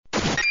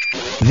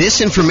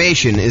This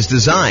information is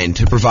designed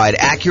to provide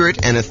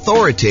accurate and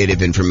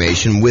authoritative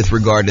information with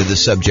regard to the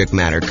subject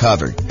matter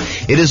covered.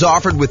 It is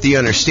offered with the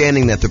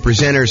understanding that the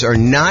presenters are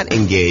not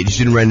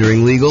engaged in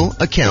rendering legal,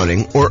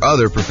 accounting, or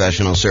other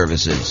professional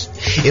services.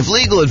 If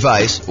legal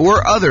advice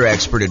or other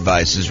expert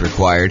advice is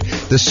required,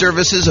 the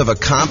services of a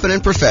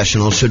competent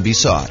professional should be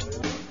sought.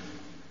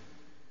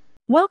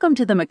 Welcome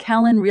to the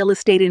Macallan Real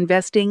Estate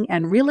Investing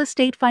and Real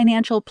Estate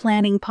Financial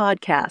Planning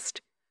Podcast.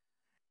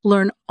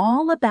 Learn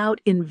all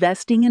about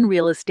investing in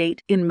real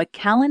estate in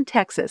McAllen,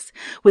 Texas,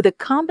 with a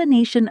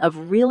combination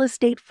of real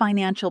estate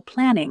financial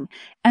planning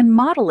and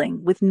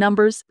modeling with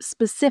numbers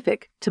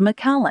specific to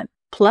McAllen,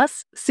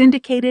 plus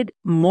syndicated,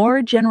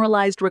 more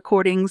generalized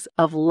recordings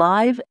of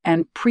live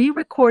and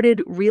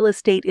pre-recorded real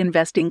estate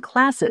investing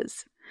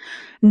classes.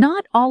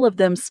 Not all of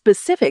them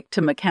specific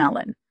to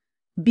McAllen.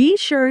 Be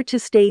sure to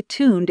stay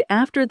tuned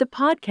after the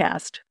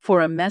podcast for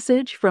a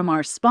message from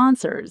our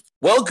sponsors.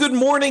 Well, good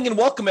morning and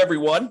welcome,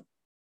 everyone.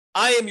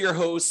 I am your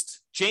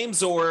host,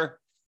 James Orr,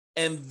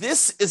 and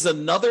this is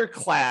another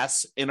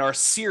class in our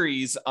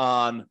series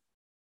on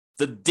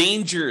the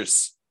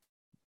dangers,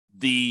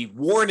 the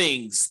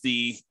warnings,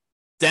 the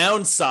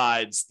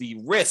downsides, the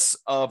risks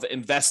of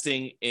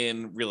investing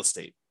in real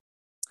estate.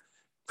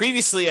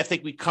 Previously, I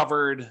think we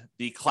covered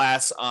the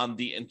class on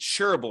the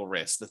insurable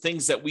risk, the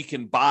things that we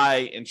can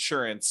buy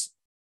insurance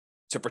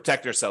to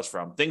protect ourselves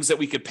from, things that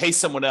we could pay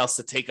someone else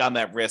to take on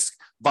that risk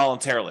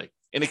voluntarily.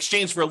 In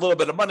exchange for a little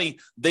bit of money,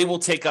 they will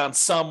take on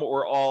some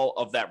or all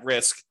of that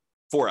risk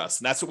for us.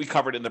 And that's what we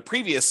covered in the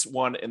previous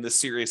one in this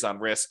series on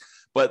risk.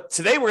 But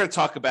today we're going to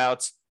talk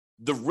about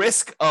the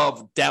risk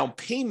of down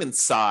payment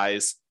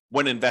size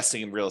when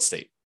investing in real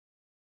estate.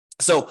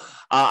 So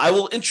I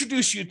will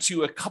introduce you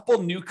to a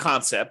couple new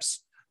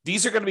concepts.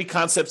 These are going to be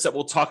concepts that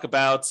we'll talk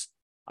about.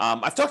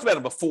 I've talked about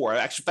them before.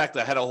 Actually, in fact,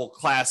 I had a whole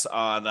class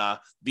on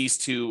these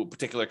two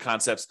particular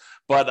concepts,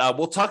 but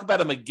we'll talk about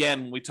them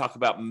again when we talk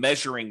about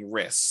measuring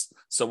risks.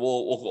 So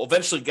we'll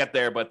eventually get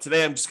there, but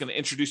today I'm just going to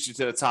introduce you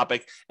to the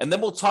topic, and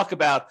then we'll talk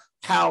about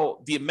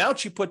how the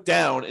amount you put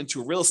down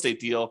into a real estate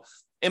deal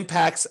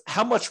impacts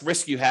how much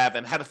risk you have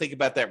and how to think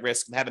about that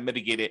risk and how to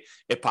mitigate it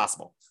if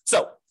possible.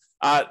 So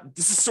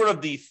this is sort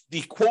of the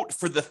quote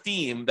for the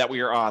theme that we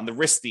are on, the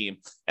risk theme,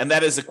 and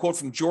that is a quote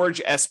from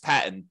George S.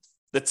 Patton.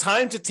 The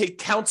time to take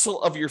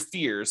counsel of your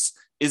fears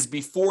is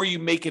before you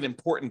make an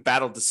important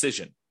battle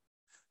decision.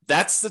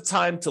 That's the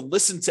time to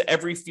listen to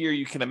every fear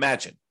you can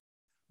imagine.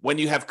 When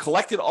you have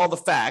collected all the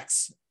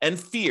facts and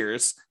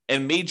fears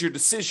and made your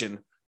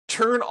decision,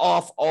 turn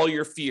off all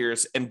your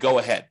fears and go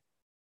ahead.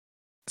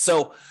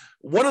 So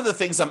one of the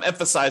things I'm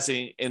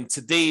emphasizing in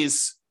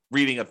today's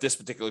reading of this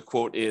particular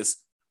quote is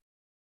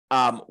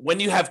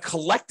when you have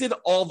collected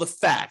all the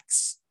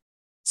facts.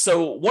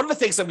 So one of the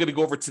things I'm going to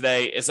go over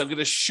today is I'm going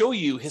to show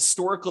you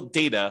historical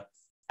data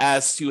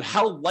as to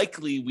how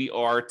likely we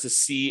are to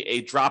see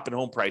a drop in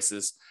home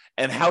prices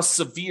and how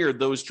severe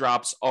those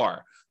drops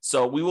are.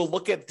 So we will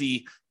look at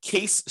the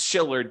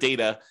Case-Shiller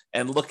data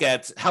and look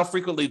at how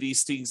frequently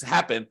these things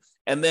happen.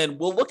 And then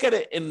we'll look at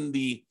it in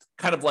the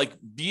kind of like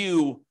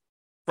view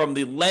from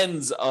the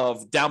lens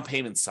of down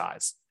payment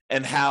size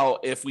and how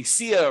if we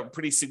see a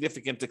pretty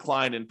significant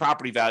decline in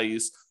property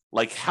values,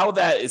 like how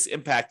that is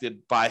impacted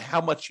by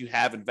how much you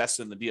have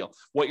invested in the deal,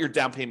 what your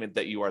down payment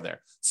that you are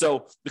there.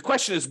 So the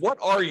question is, what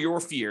are your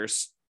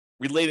fears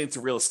relating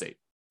to real estate?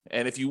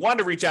 And if you want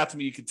to reach out to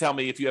me, you can tell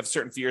me if you have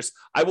certain fears.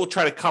 I will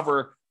try to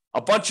cover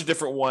a bunch of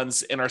different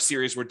ones in our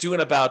series. We're doing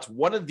about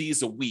one of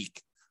these a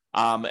week.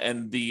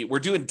 We're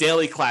doing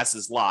daily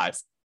classes live.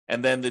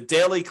 And then the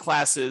daily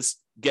classes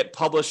get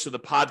published to the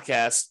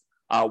podcast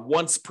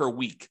once per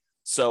week.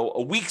 So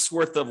a week's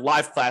worth of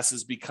live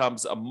classes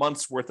becomes a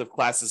month's worth of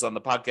classes on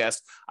the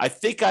podcast. I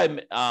think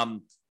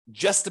I'm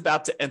just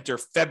about to enter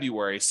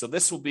February. So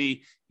this will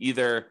be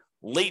either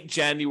late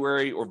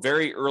January or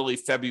very early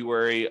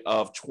February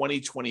of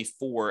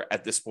 2024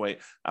 at this point.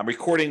 I'm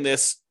recording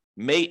this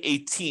May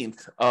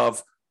 18th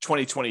of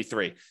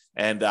 2023.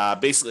 And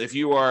basically, if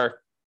you are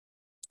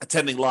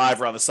attending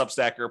live or on the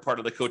Substack or part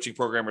of the coaching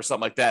program or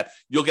something like that,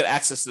 you'll get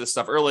access to this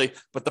stuff early,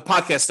 but the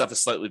podcast stuff is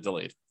slightly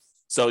delayed.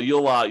 So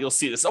you'll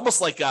see this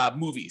almost like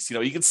movies. You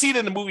know, you can see it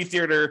in the movie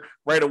theater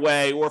right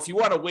away, or if you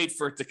want to wait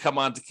for it to come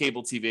on to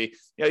cable TV,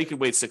 you can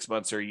wait 6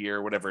 months or a year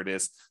or whatever it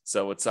is.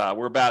 So it's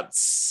we're about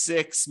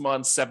 6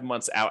 months, 7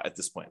 months out at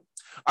this point.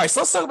 All right,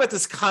 so let's talk about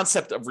this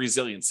concept of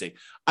resiliency.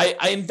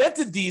 I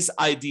invented these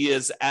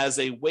ideas as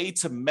a way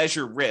to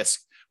measure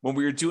risk when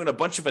we were doing a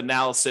bunch of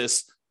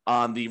analysis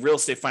on the real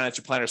estate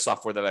financial planner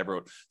software that I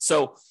wrote.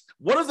 So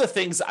one of the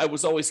things I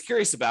was always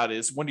curious about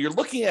is when you're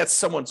looking at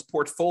someone's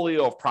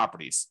portfolio of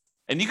properties,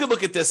 and you could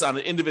look at this on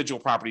an individual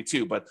property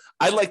too, but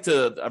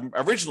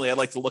originally I'd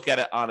like to look at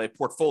it on a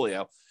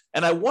portfolio.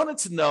 And I wanted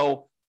to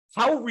know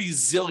how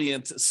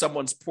resilient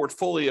someone's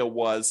portfolio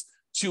was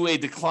to a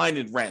decline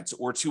in rent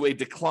or to a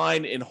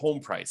decline in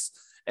home price.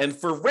 And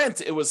for rent,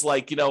 it was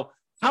like,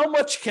 how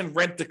much can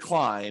rent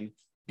decline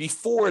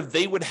before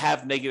they would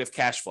have negative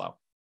cash flow?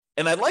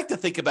 And I'd like to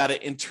think about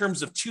it in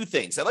terms of two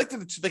things. I'd like to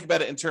think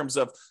about it in terms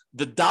of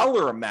the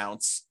dollar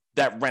amounts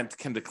that rent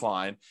can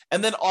decline,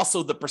 and then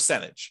also the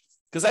percentage.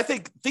 Because I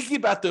think thinking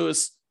about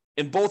those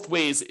in both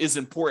ways is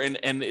important,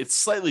 and it's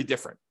slightly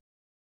different.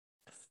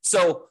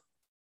 So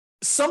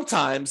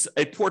sometimes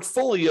a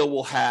portfolio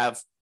will have,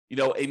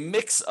 a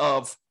mix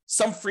of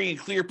some free and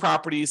clear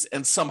properties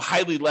and some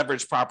highly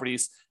leveraged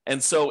properties.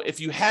 And so if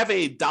you have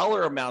a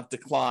dollar amount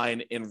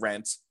decline in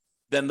rent,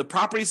 then the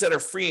properties that are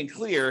free and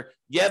clear,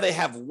 they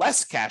have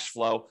less cash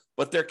flow,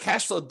 but their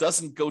cash flow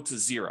doesn't go to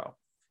zero.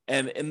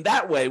 And in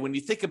that way, when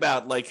you think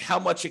about like how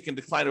much it can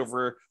decline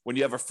over when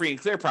you have a free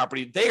and clear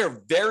property, they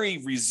are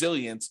very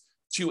resilient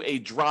to a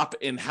drop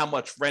in how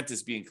much rent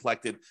is being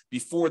collected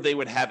before they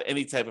would have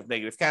any type of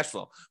negative cash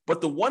flow.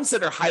 But the ones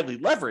that are highly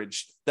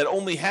leveraged that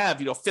only have,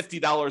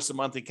 $50 a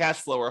month in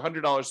cash flow or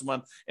 $100 a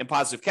month in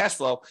positive cash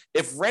flow,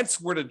 if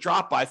rents were to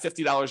drop by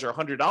 $50 or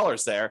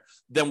 $100 there,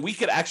 then we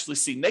could actually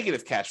see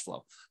negative cash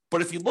flow.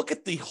 But if you look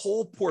at the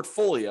whole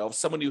portfolio of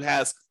someone who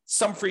has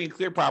some free and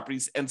clear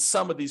properties and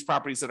some of these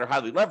properties that are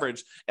highly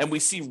leveraged, and we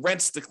see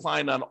rents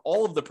decline on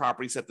all of the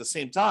properties at the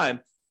same time,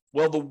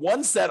 well, the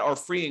ones that are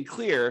free and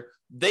clear,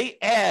 they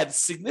add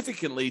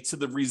significantly to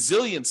the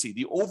resiliency,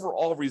 the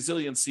overall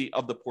resiliency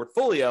of the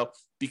portfolio,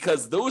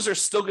 because those are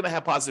still going to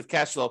have positive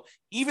cash flow,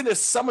 even if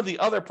some of the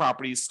other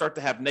properties start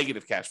to have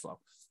negative cash flow.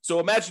 So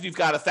imagine you've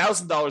got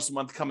 $1,000 a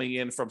month coming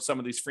in from some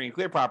of these free and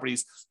clear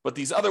properties, but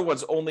these other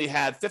ones only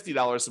had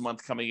 $50 a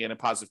month coming in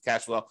positive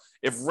cash flow.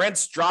 If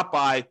rents drop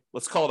by,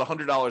 let's call it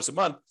 $100 a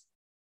month,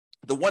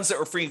 the ones that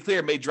were free and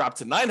clear may drop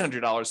to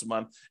 $900 a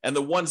month, and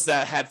the ones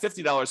that had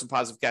 $50 in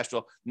positive cash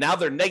flow, now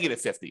they're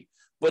negative 50.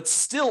 But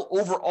still,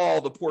 overall,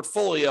 the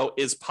portfolio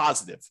is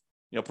positive,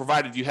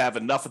 provided you have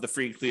enough of the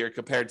free and clear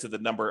compared to the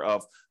number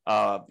of,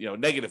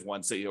 negative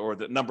ones or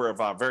the number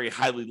of very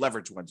highly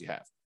leveraged ones you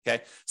have.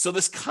 Okay, so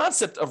this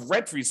concept of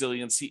rent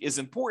resiliency is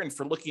important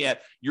for looking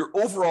at your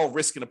overall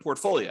risk in a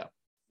portfolio.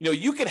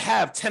 You could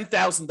have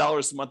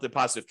 $10,000 a month in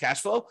positive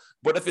cash flow,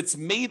 but if it's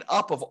made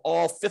up of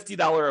all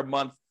 $50 a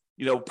month,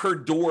 per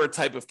door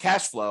type of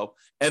cash flow,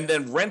 and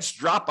then rents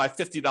drop by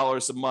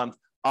 $50 a month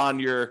on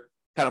your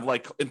kind of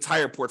like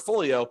entire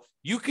portfolio,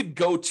 you could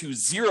go to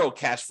zero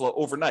cash flow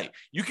overnight.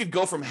 You could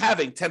go from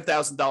having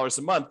 $10,000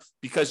 a month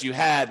because you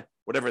had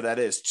whatever that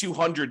is,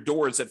 200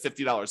 doors at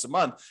 $50 a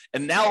month.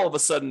 And now all of a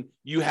sudden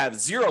you have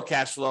zero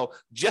cash flow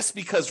just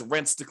because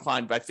rents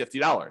declined by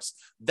 $50.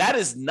 That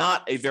is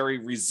not a very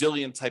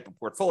resilient type of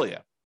portfolio.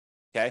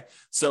 Okay.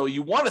 So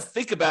you want to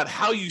think about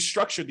how you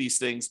structure these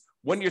things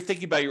when you're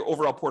thinking about your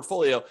overall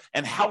portfolio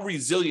and how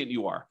resilient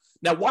you are.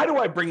 Now, why do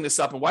I bring this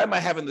up and why am I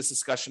having this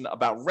discussion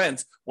about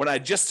rent when I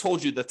just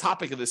told you the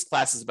topic of this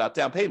class is about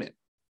down payment?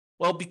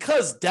 Well,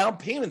 because down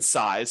payment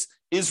size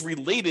is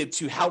related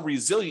to how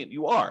resilient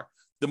you are.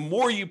 The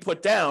more you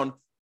put down,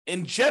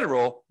 in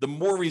general, the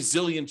more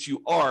resilient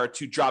you are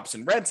to drops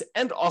in rent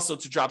and also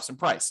to drops in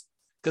price.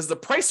 Because the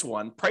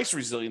price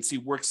resiliency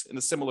works in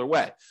a similar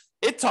way.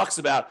 It talks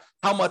about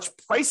how much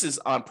prices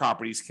on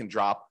properties can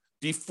drop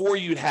before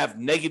you'd have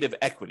negative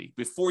equity,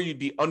 before you'd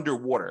be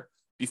underwater,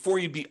 before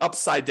you'd be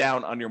upside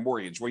down on your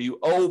mortgage, where you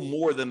owe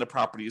more than the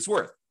property is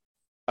worth.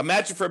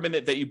 Imagine for a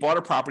minute that you bought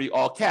a property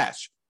all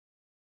cash.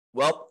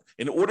 Well,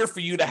 in order for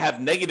you to have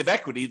negative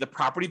equity, the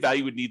property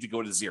value would need to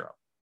go to zero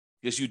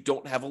because you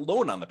don't have a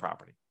loan on the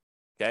property.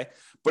 Okay.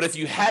 But if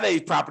you had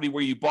a property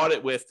where you bought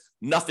it with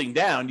nothing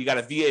down, you got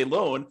a VA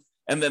loan,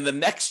 and then the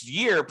next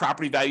year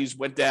property values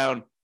went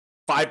down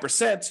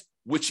 5%,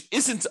 which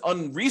isn't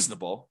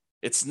unreasonable.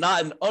 It's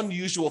not an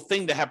unusual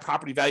thing to have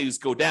property values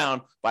go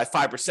down by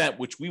 5%,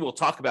 which we will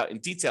talk about in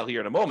detail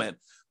here in a moment.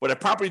 But if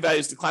property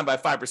values decline by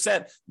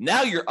 5%,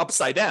 now you're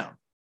upside down.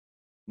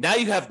 Now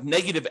you have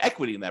negative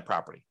equity in that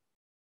property,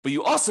 but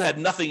you also had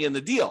nothing in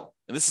the deal.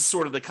 And this is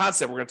sort of the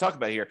concept we're going to talk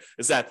about here,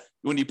 is that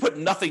when you put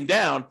nothing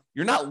down,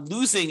 you're not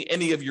losing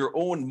any of your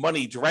own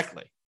money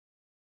directly,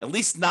 at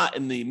least not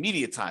in the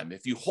immediate time.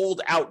 If you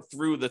hold out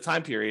through the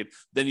time period,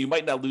 then you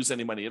might not lose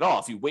any money at all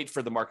if you wait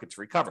for the market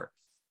to recover.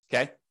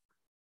 Okay.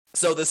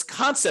 So this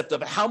concept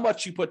of how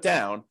much you put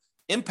down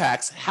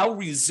impacts how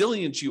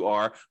resilient you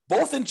are,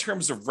 both in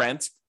terms of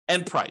rent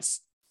and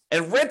price.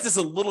 And rent is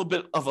a little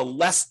bit of a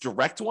less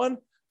direct one,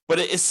 but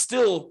it is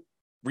still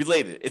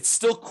related. It's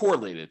still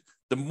correlated.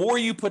 The more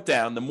you put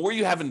down, the more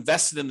you have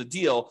invested in the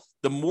deal,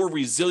 the more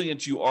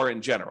resilient you are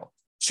in general.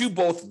 To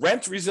both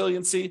rent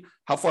resiliency,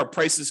 how far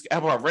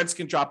rents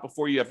can drop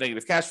before you have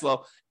negative cash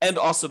flow, and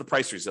also the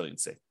price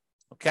resiliency.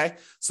 Okay,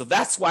 so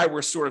that's why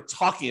we're sort of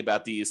talking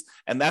about these,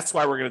 and that's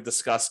why we're going to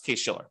discuss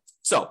Case-Shiller.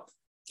 So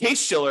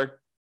Case-Shiller,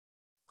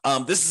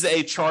 this is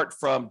a chart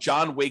from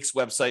John Wake's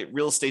website,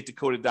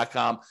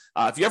 realestateDecoded.com.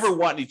 If you ever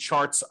want any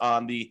charts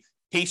on the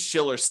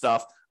Case-Shiller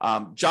stuff,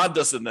 John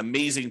does an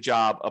amazing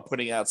job of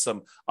putting out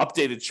some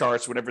updated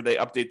charts. Whenever they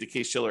update the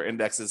Case-Shiller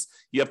indexes,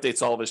 he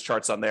updates all of his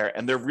charts on there,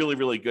 and they're really,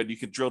 really good. You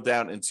can drill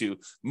down into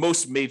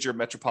most major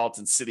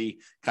metropolitan city,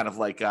 kind of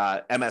like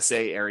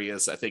MSA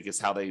areas, I think is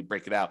how they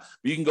break it out.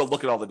 But you can go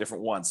look at all the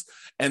different ones.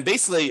 And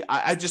basically,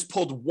 I just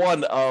pulled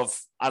one of,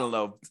 I don't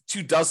know,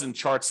 24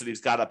 charts that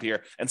he's got up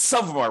here. And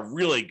some of them are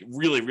really,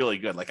 really, really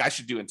good. Like I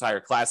should do entire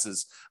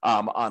classes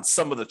on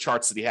some of the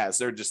charts that he has.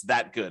 They're just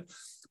that good.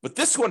 But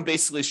this one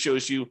basically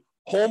shows you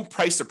home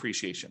price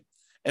appreciation.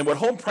 And what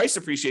home price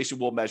appreciation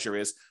will measure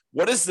is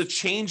what is the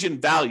change in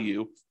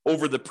value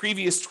over the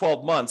previous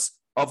 12 months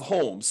of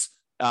homes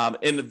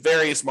in the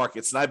various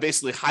markets. And I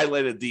basically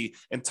highlighted the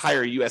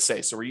entire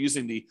USA. So we're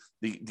using the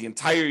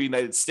entire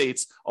United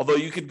States, although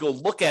you could go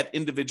look at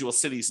individual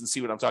cities and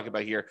see what I'm talking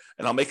about here.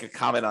 And I'll make a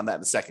comment on that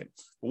in a second.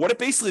 But what it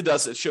basically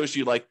does, it shows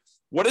you like,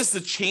 what is the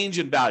change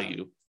in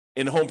value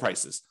in home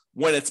prices?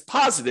 When it's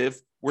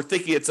positive, we're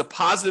thinking it's a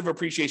positive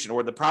appreciation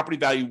or the property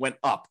value went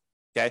up.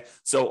 Okay.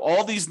 So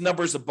all these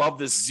numbers above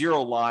this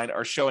zero line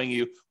are showing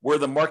you where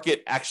the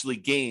market actually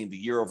gained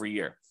year over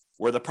year,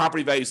 where the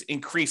property values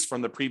increased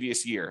from the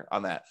previous year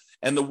on that.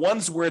 And the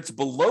ones where it's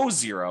below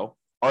zero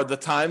are the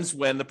times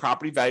when the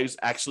property values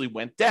actually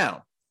went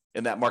down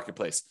in that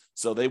marketplace.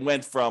 So they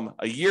went from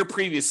a year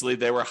previously,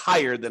 they were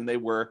higher than they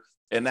were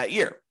in that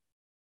year.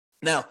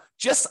 Now,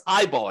 just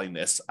eyeballing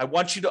this, I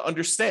want you to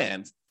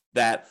understand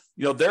that,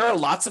 there are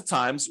lots of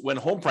times when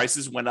home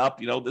prices went up,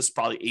 this is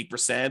probably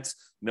 8%,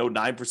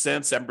 9%,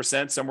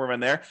 7%, somewhere in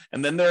there.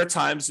 And then there are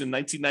times in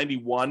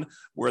 1991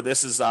 where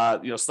this is,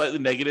 slightly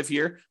negative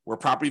here, where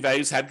property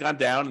values had gone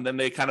down and then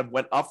they kind of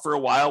went up for a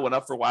while,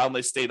 and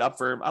they stayed up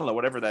for, I don't know,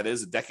 whatever that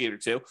is, a decade or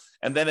two.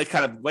 And then it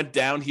kind of went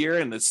down here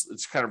and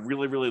it's kind of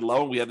really, really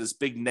low. And we had this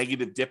big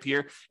negative dip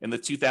here in the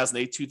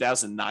 2008,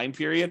 2009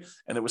 period.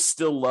 And it was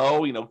still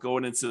low,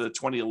 going into the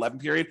 2011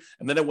 period.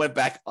 And then it went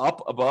back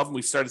up above and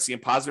we started seeing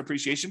positive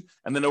appreciation.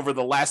 And then over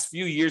the last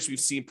few years, we've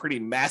seen pretty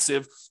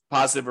massive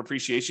positive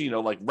appreciation,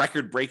 like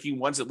record-breaking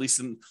ones, at least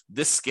in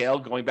this scale,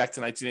 going back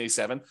to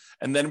 1987.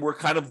 And then we're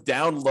kind of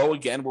down low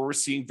again, where we're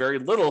seeing very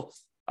little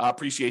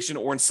appreciation,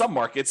 or in some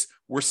markets,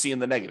 we're seeing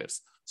the negatives.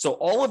 So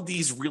all of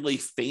these really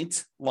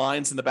faint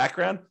lines in the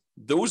background,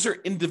 those are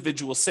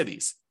individual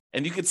cities.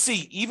 And you can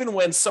see even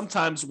when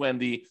sometimes when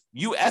the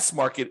U.S.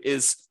 market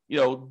is,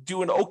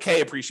 doing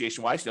okay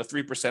appreciation-wise,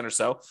 3% or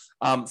so,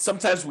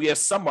 sometimes we have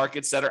some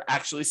markets that are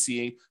actually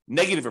seeing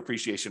negative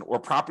appreciation or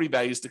property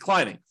values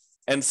declining.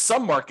 And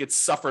some markets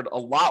suffered a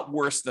lot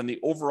worse than the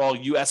overall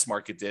U.S.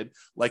 market did.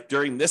 Like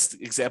during this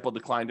example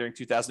decline during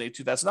 2008,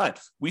 2009,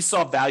 we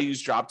saw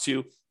values drop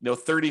to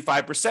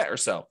 35% or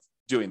so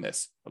doing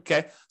this.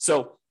 Okay,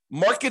 so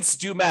markets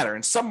do matter,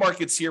 and some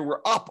markets here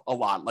were up a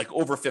lot, like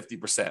over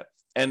 50%.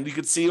 And you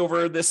could see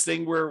over this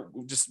thing where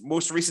just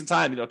most recent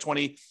time,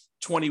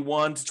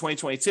 2021 to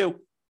 2022,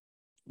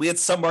 we had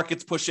some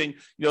markets pushing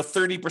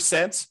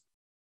 30%.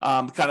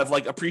 Kind of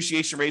like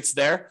appreciation rates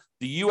there.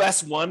 The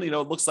U.S. one, it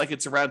looks like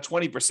it's around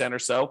 20% or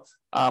so,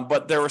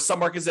 but there were some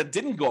markets that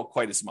didn't go up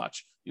quite as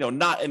much.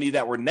 Not any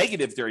that were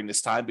negative during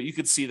this time, but you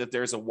could see that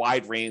there's a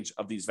wide range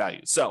of these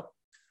values. So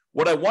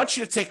what I want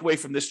you to take away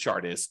from this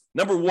chart is,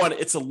 number one,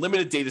 it's a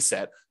limited data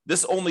set.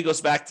 This only goes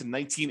back to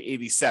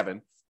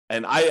 1987.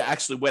 And I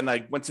actually, when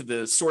I went to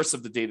the source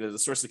of the data, the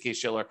source of the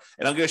Case-Shiller,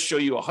 and I'm going to show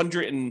you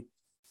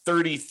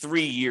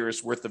 133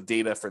 years worth of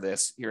data for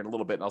this here in a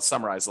little bit, and I'll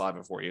summarize a lot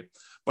of it for you.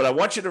 But I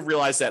want you to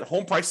realize that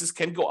home prices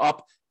can go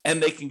up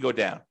and they can go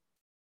down.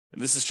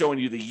 And this is showing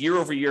you the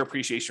year-over-year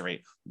appreciation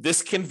rate.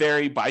 This can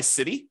vary by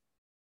city.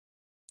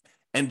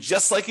 And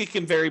just like it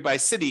can vary by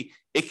city,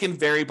 it can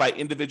vary by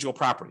individual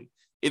property.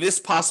 It is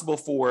possible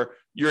for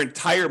your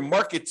entire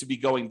market to be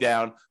going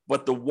down,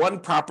 but the one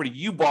property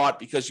you bought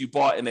because you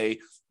bought in a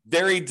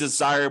very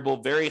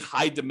desirable, very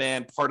high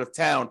demand part of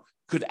town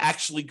could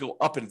actually go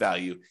up in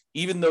value,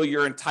 even though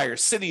your entire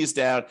city is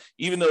down,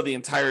 even though the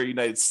entire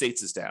United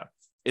States is down.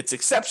 It's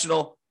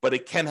exceptional, but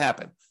it can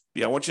happen.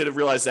 I want you to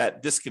realize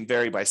that this can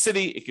vary by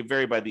city, it can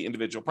vary by the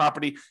individual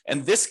property,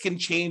 and this can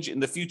change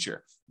in the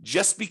future.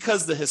 Just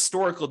because the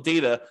historical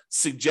data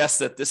suggests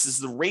that this is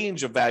the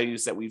range of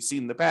values that we've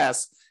seen in the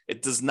past,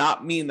 it does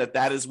not mean that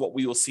that is what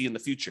we will see in the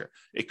future.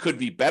 It could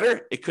be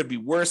better, it could be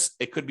worse,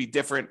 it could be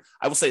different.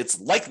 I will say it's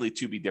likely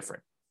to be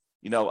different.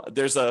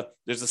 There's a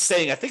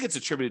saying, I think it's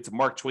attributed to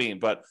Mark Twain,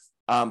 but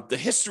the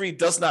history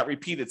does not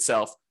repeat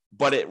itself,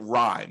 but it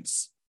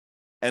rhymes.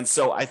 And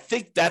so I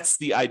think that's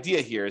the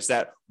idea here, is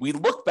that we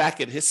look back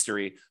at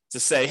history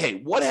to say,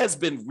 hey, what has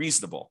been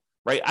reasonable,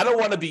 right? I don't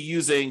want to be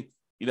using,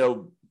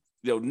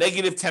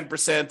 negative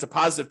 10% to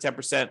positive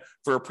 10%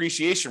 for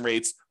appreciation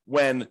rates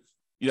when,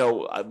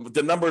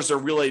 the numbers are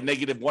really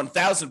negative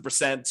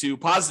 1,000% to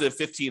positive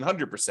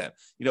 1,500%.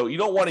 You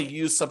don't want to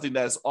use something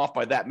that is off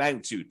by that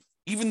magnitude.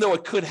 Even though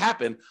it could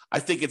happen, I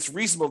think it's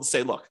reasonable to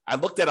say, look, I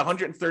looked at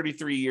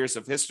 133 years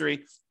of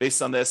history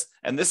based on this,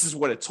 and this is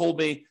what it told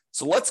me.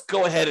 So let's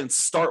go ahead and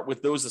start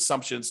with those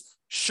assumptions.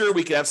 Sure,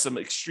 we could have some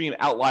extreme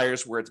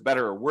outliers where it's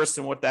better or worse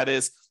than what that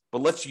is,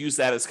 but let's use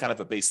that as kind of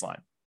a baseline.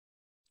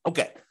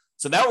 Okay,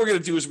 So now what we're going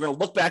to do is we're going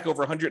to look back over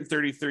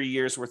 133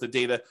 years worth of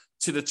data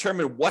to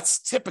determine what's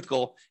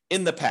typical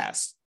in the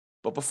past.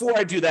 But before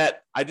I do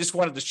that, I just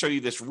wanted to show you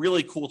this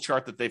really cool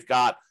chart that they've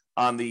got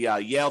on the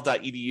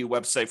Yale.edu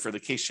website for the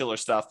Case-Shiller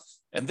stuff.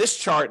 And this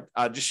chart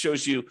just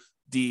shows you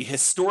the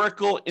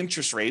historical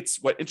interest rates,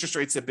 what interest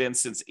rates have been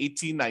since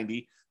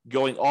 1890,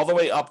 going all the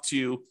way up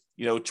to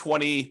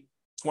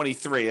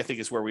 2023, I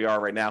think is where we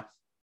are right now.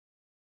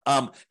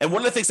 And one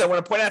of the things I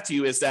want to point out to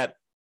you is that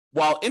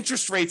while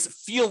interest rates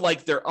feel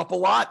like they're up a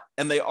lot,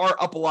 and they are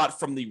up a lot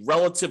from the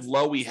relative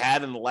low we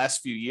had in the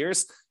last few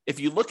years, if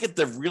you look at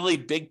the really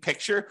big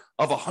picture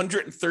of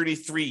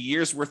 133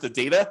 years worth of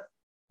data,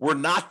 we're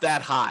not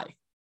that high.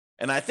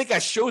 And I think I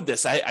showed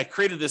this. I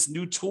created this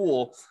new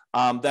tool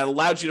that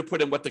allowed you to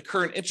put in what the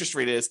current interest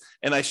rate is.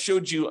 And I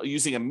showed you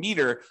using a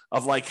meter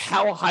of like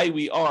how high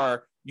we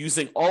are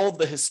using all of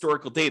the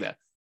historical data.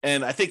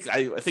 And I think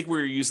we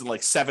were using like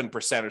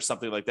 7% or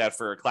something like that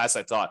for a class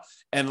I taught.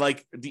 And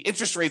like the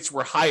interest rates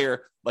were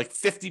higher like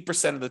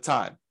 50% of the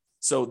time.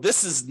 So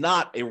this is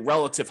not a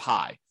relative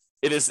high.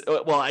 It is,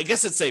 well, I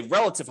guess it's a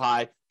relative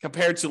high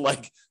compared to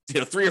like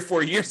 3 or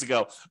 4 years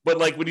ago. But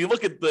like when you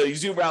look at you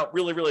zoom out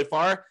really, really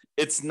far,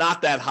 it's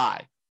not that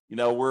high.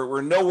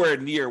 We're nowhere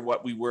near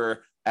what we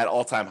were at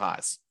all-time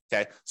highs.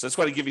 Okay. So I just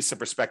want to give you some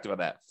perspective on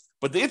that.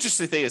 But the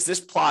interesting thing is this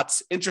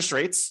plots interest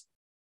rates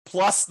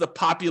plus the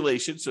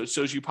population. So it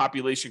shows you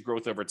population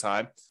growth over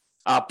time.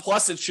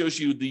 Plus it shows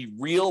you the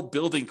real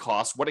building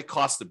costs, what it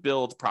costs to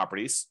build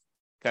properties.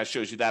 Kind of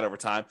shows you that over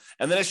time.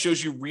 And then it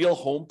shows you real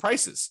home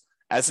prices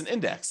as an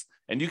index.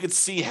 And you can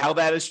see how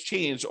that has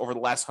changed over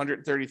the last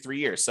 133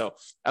 years. So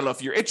I don't know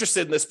if you're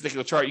interested in this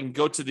particular chart, you can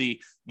go to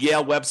the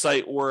Yale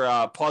website or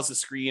pause the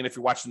screen if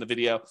you're watching the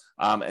video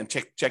and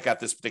check out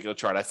this particular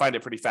chart. I find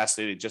it pretty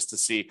fascinating just to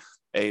see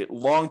a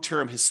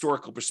long-term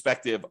historical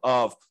perspective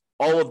of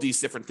all of these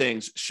different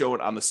things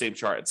shown on the same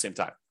chart at the same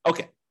time.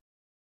 Okay.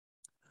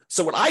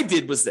 So what I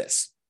did was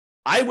this.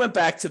 I went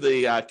back to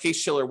the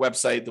Case-Shiller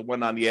website, the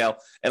one on Yale,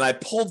 and I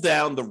pulled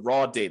down the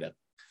raw data.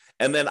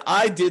 And then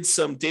I did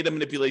some data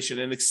manipulation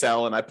in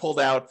Excel, and I pulled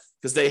out,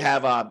 because they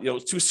have,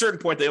 to a certain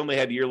point, they only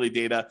had yearly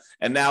data.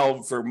 And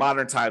now for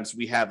modern times,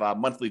 we have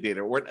monthly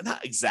data, or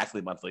not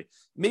exactly monthly.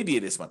 Maybe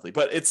it is monthly,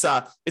 but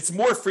it's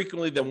more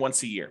frequently than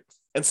once a year.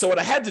 And so what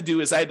I had to do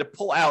is I had to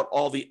pull out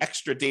all the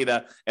extra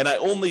data, and I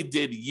only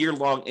did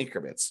year-long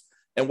increments.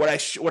 And what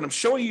I'm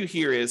showing you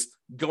here is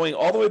going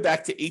all the way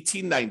back to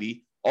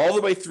 1890, all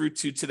the way through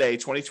to today,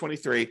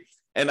 2023.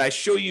 And I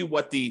show you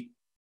what the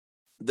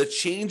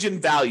change in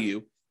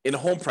value in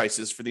home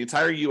prices for the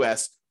entire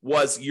US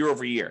was year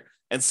over year.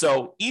 And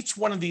so each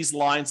one of these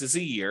lines is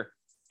a year.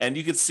 And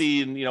you can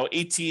see in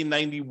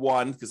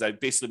 1891, because I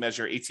basically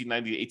measure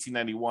 1890 to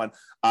 1891,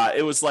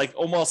 it was like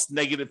almost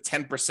negative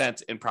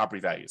 10% in property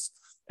values.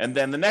 And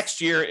then the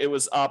next year it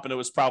was up, and it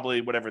was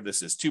probably whatever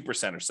this is,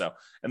 2% or so.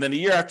 And then the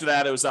year after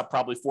that, it was up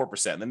probably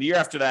 4%. And then the year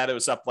after that, it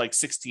was up like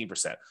 16%.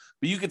 But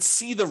you could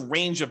see the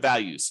range of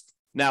values.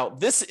 Now,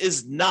 this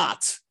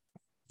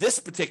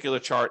particular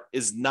chart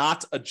is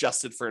not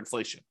adjusted for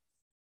inflation.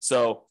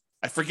 So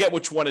I forget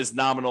which one is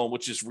nominal and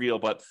which is real,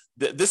 but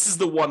this is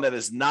the one that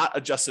is not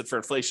adjusted for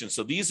inflation.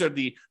 So these are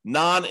the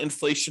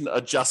non-inflation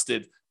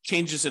adjusted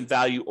changes in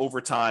value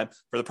over time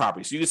for the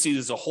property. So you can see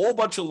there's a whole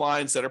bunch of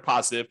lines that are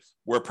positive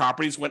where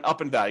properties went up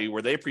in value,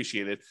 where they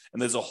appreciated,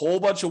 and there's a whole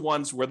bunch of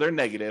ones where they're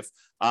negative,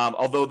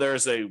 although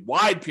there's a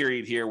wide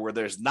period here where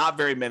there's not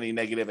very many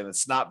negative, and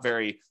it's not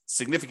very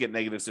significant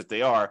negatives if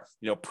they are.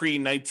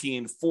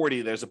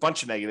 Pre-1940, there's a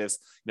bunch of negatives.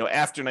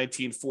 After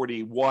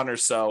 1941 or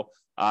so,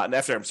 and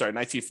after,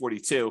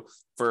 1942,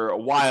 for a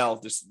while,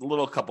 there's a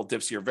little couple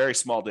dips here, very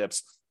small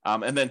dips.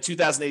 And then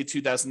 2008,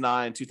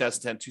 2009,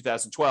 2010,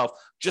 2012,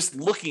 just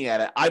looking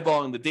at it,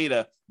 eyeballing the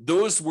data,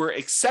 those were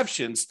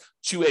exceptions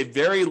to a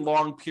very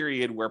long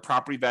period where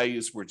property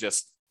values were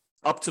just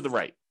up to the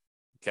right.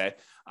 Okay.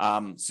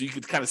 So you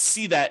could kind of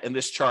see that in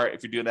this chart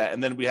if you're doing that.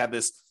 And then we have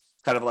this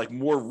kind of like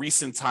more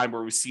recent time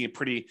where we see a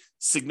pretty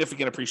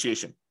significant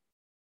appreciation.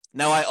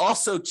 Now, I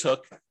also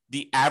took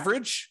the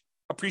average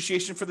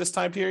appreciation for this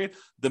time period,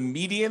 the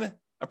median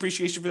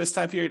appreciation for this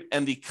time period,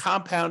 and the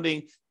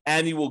compounding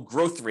annual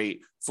growth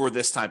rate for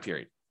this time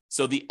period.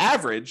 So the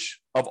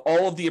average of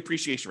all of the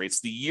appreciation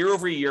rates, the year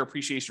over year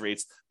appreciation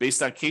rates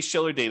based on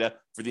Case-Shiller data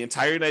for the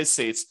entire United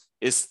States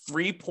is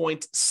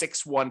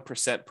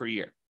 3.61% per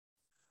year.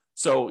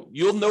 So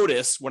you'll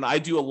notice when I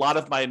do a lot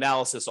of my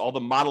analysis, all the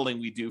modeling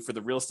we do for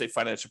the real estate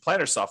financial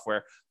planner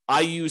software,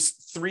 I use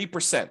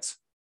 3%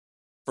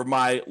 for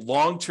my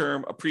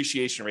long-term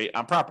appreciation rate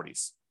on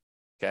properties.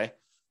 Okay.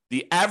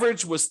 The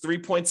average was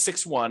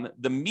 3.61.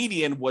 The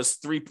median was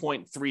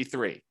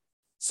 3.33.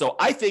 So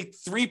I think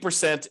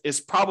 3% is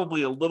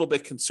probably a little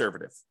bit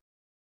conservative.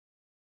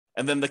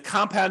 And then the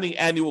compounding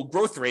annual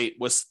growth rate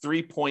was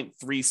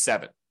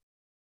 3.37.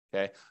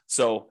 Okay.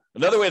 So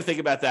another way to think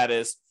about that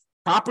is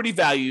property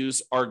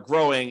values are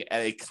growing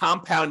at a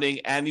compounding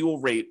annual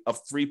rate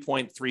of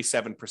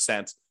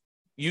 3.37%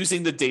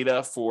 using the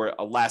data for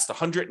the last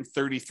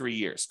 133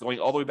 years, going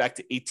all the way back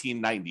to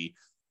 1890.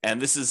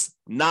 And this is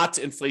not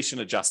inflation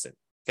adjusted.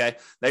 Okay.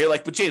 Now you're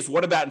like, but James,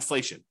 what about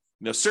inflation?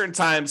 Certain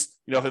times,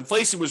 if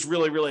inflation was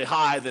really, really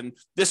high, then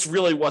this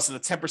really wasn't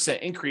a 10%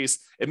 increase.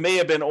 It may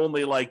have been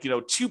only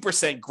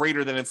 2%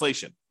 greater than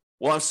inflation.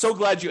 Well, I'm so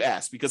glad you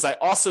asked, because I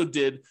also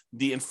did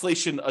the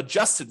inflation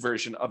adjusted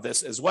version of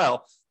this as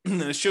well.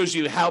 And it shows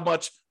you how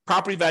much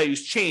property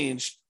values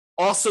changed,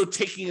 also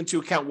taking into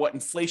account what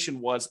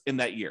inflation was in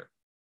that year.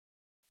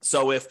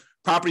 So if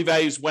property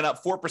values went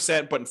up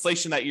 4%, but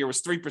inflation that year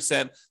was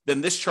 3%,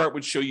 then this chart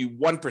would show you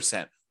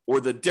 1%, or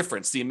the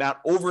difference, the amount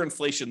over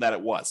inflation that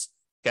it was.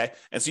 Okay.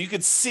 And so you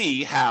could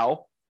see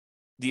how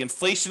the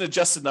inflation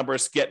adjusted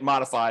numbers get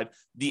modified.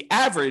 The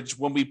average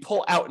when we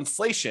pull out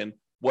inflation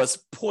was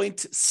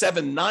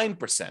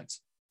 0.79%.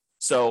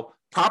 So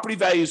property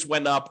values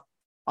went up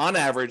on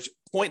average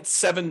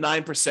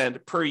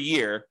 0.79% per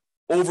year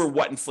over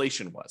what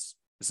inflation was.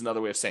 Is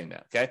another way of saying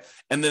that. Okay.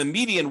 And then the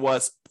median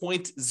was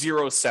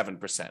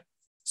 0.07%.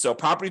 So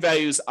property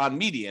values on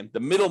median, the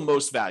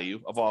middlemost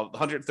value of all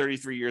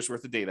 133 years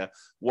worth of data,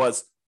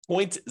 was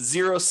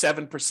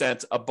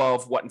 0.07%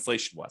 above what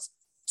inflation was.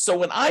 So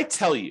when I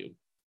tell you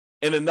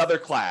in another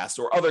class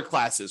or other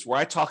classes where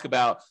I talk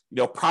about,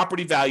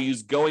 property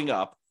values going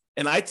up,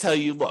 and I tell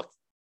you, look,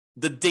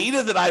 the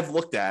data that I've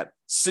looked at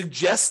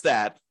suggests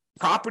that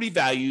property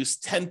values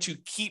tend to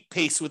keep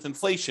pace with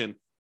inflation,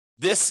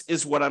 this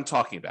is what I'm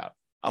talking about.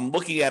 I'm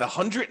looking at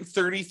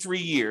 133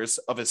 years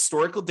of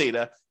historical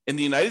data in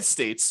the United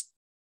States.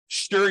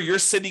 Sure, your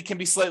city can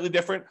be slightly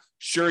different.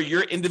 Sure,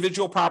 your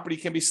individual property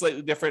can be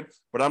slightly different.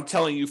 But I'm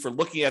telling you, for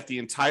looking at the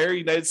entire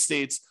United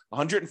States,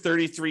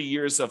 133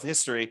 years of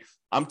history,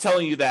 I'm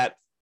telling you that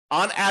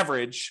on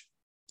average,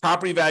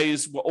 property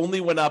values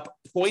only went up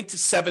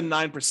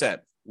 0.79%,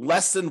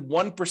 less than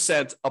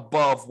 1%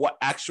 above what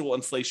actual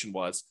inflation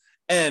was.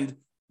 And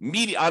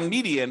on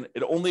median,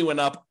 it only went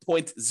up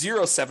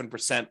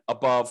 0.07%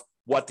 above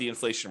what the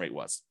inflation rate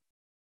was.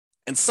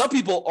 And some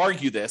people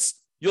argue this.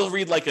 You'll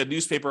read like a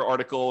newspaper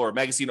article or a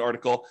magazine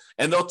article,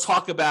 and they'll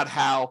talk about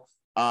how,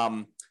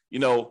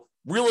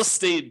 real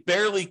estate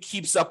barely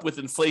keeps up with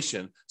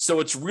inflation, so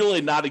it's really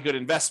not a good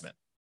investment.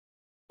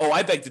 Oh,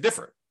 I beg to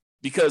differ,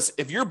 because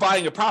if you're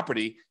buying a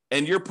property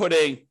and you're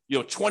putting,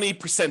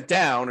 20%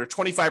 down or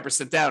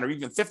 25% down or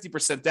even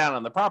 50% down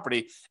on the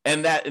property,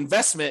 and that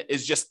investment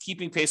is just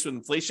keeping pace with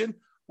inflation,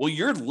 well,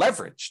 you're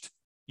leveraged.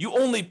 You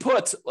only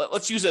put,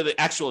 let's use an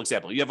actual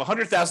example. You have a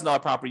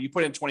 $100,000 property, you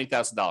put in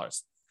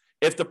 $20,000.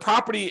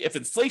 If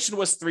inflation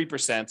was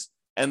 3%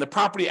 and the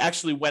property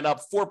actually went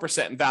up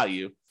 4% in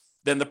value,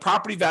 then the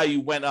property value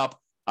went up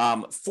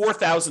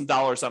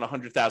 $4,000 on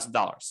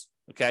 $100,000.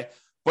 Okay.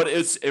 But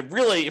it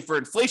really, for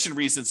inflation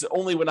reasons, it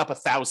only went up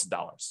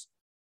 $1,000.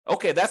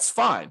 Okay. That's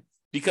fine,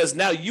 because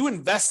now you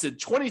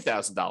invested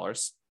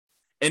 $20,000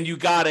 and you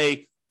got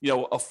a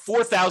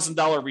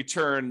 $4,000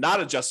 return, not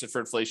adjusted for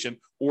inflation,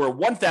 or a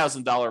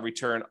 $1,000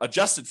 return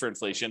adjusted for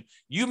inflation.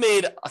 You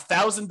made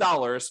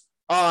 $1,000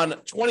 on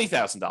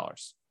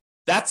 $20,000.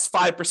 That's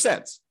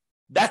 5%.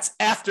 That's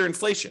after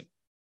inflation.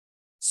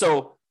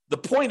 So the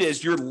point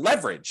is, you're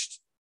leveraged.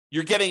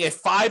 You're getting a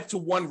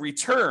 5-to-1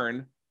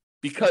 return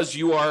because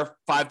you are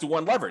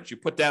 5-to-1 leverage. You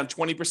put down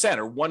 20%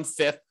 or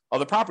 1/5 of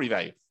the property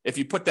value. If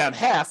you put down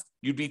half,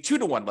 you'd be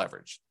 2-to-1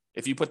 leverage.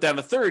 If you put down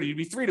a third, you'd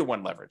be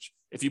 3-to-1 leverage.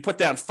 If you put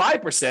down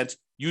 5%,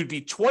 you'd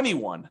be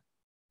 20-to-1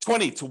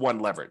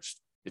 leveraged.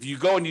 If you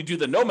go and you do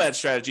the nomad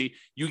strategy,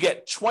 you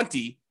get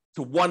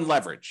 20-to-1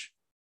 leverage.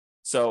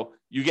 So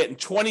you're getting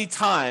 20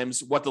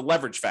 times what the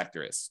leverage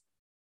factor is.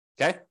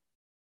 Okay.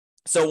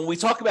 So when we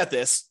talk about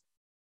this,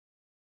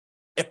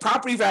 if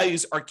property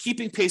values are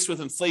keeping pace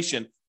with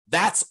inflation,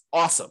 that's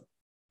awesome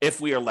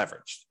if we are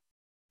leveraged,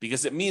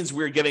 because it means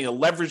we're getting a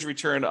leverage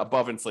return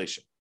above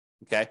inflation.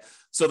 Okay.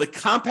 So the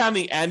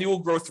compounding annual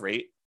growth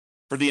rate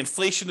for the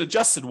inflation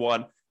adjusted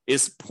one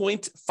is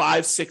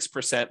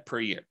 0.56%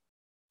 per year.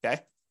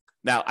 Okay.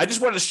 Now, I just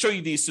wanted to show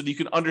you these so that you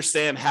can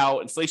understand how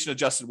inflation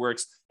adjusted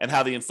works and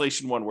how the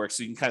inflation one works.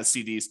 So you can kind of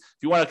see these. If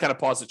you want to kind of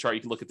pause the chart,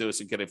 you can look at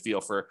those and get a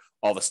feel for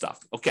all the stuff.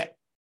 Okay.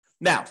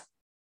 Now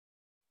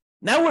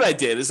what I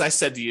did is I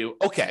said to you,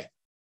 okay,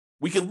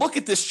 we can look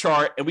at this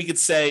chart and we could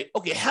say,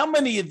 okay, how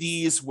many of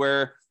these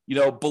were,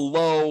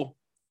 below,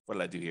 what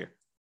did I do here?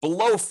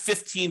 Below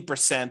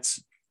 15%.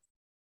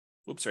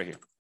 Whoops, right here.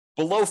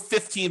 Below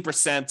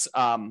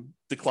 15%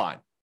 decline.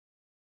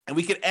 And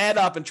we could add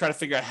up and try to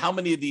figure out how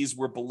many of these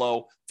were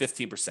below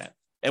 15%.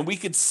 And we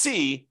could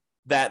see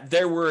that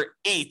there were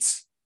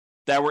 8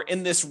 that were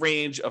in this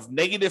range of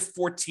negative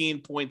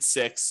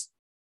 14.6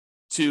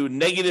 to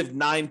negative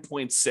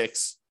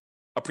 9.6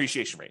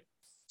 appreciation rate.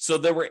 So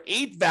there were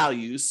 8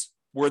 values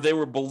where they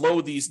were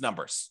below these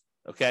numbers.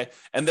 Okay.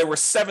 And there were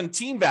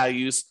 17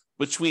 values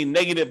between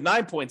negative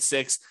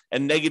 9.6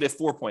 and negative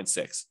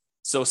 4.6.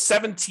 So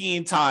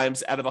 17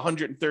 times out of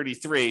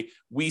 133,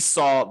 we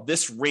saw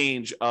this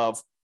range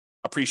of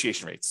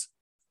appreciation rates.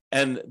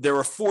 And there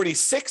were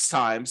 46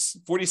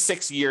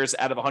 years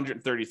out of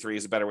 133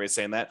 is a better way of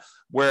saying that,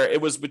 where it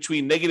was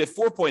between negative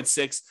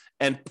 4.6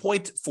 and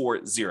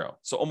 0.40.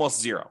 So almost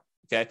zero.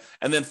 Okay.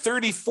 And then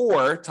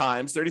 34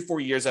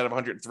 years out of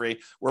 103,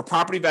 where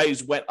property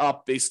values went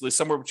up basically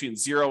somewhere between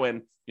 0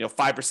 and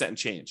 5% and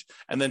change.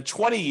 And then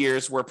 20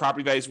 years where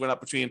property values went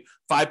up between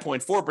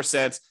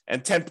 5.4%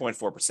 and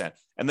 10.4%.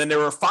 And then there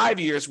were 5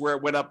 years where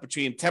it went up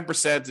between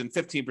 10% and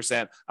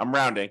 15%. I'm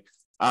rounding.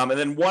 And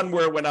then one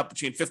where it went up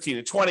between 15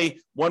 and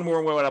 20, one where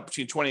it went up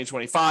between 20 and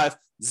 25,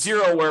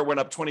 0 where it went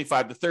up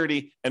 25 to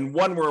 30, and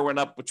one where it went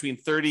up between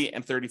 30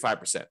 and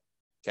 35%.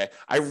 Okay.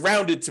 I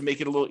rounded to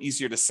make it a little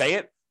easier to say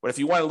it. But if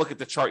you want to look at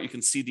the chart, you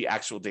can see the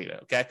actual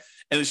data, okay?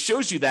 And it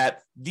shows you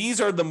that these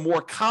are the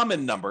more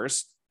common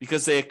numbers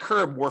because they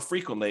occur more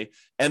frequently.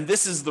 And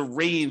this is the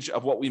range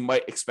of what we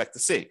might expect to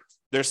see.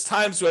 There's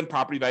times when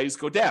property values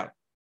go down.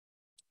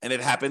 And it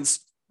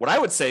happens, what I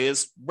would say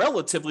is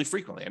relatively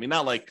frequently. I mean,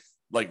 not like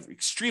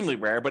extremely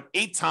rare, but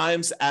 8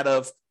 times out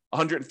of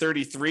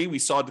 133, we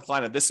saw a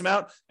decline of this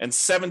amount, and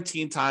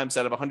 17 times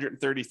out of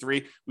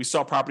 133, we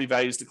saw property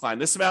values decline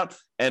this amount,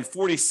 and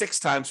 46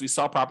 times we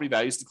saw property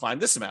values decline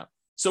this amount.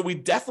 So we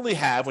definitely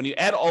have, when you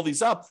add all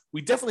these up,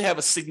 we definitely have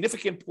a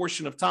significant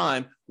portion of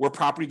time where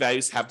property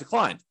values have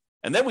declined.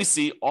 And then we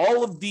see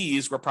all of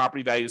these where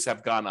property values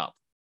have gone up.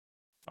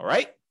 All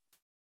right.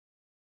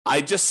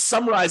 I just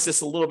summarized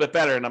this a little bit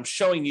better, and I'm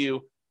showing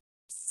you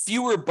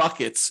fewer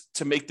buckets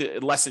to make the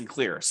lesson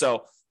clearer.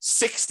 So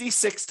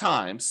 66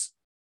 times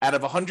out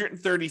of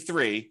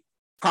 133,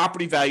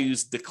 property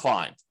values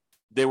declined.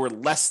 They were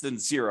less than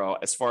 0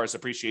 as far as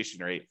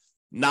appreciation rate,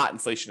 not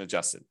inflation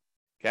adjusted.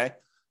 Okay.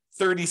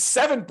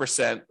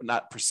 37%,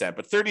 not percent,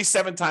 but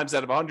 37 times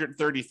out of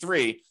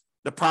 133,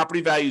 the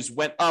property values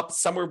went up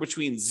somewhere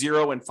between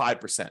 0 and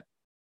 5%.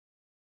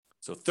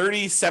 So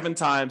 37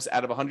 times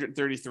out of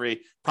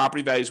 133,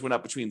 property values went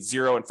up between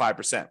 0 and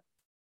 5%.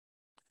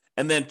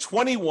 And then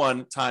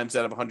 21 times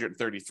out of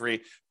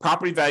 133,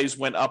 property values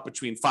went up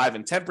between 5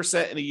 and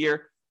 10% in a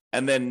year.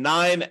 And then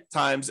 9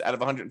 times out of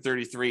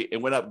 133,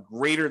 it went up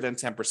greater than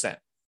 10%.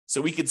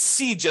 So we could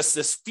see just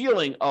this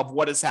feeling of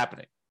what is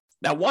happening.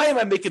 Now, why am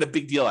I making a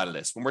big deal out of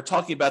this when we're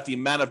talking about the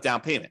amount of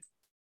down payment?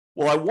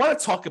 Well, I want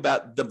to talk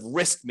about the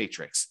risk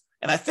matrix.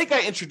 And I think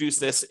I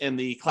introduced this in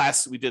the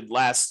class we did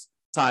last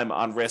time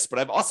on risk, but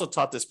I've also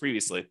taught this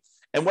previously.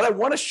 And what I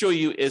want to show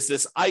you is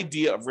this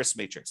idea of risk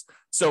matrix.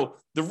 So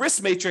the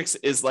risk matrix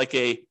is like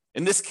in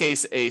this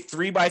case, a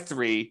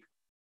 3x3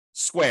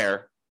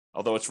 square,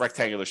 although it's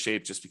rectangular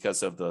shape just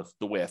because of the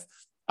width.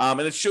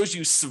 And it shows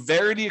you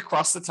severity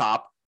across the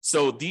top.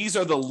 So these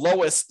are the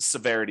lowest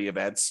severity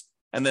events.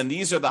 And then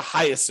these are the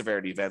highest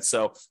severity events.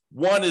 So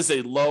one is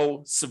a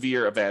low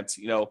severe event,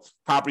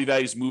 property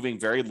values moving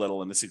very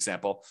little in this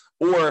example,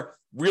 or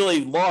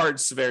really large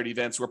severity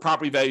events where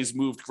property values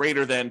moved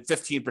greater than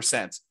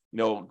 15%,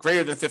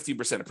 greater than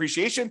 15%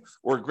 appreciation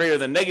or greater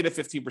than negative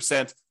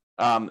 15%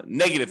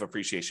 negative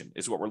appreciation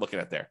is what we're looking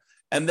at there.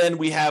 And then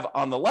we have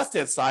on the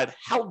left-hand side,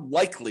 how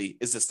likely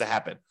is this to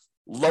happen?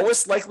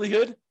 Lowest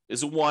likelihood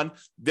is a 1,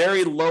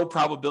 very low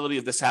probability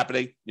of this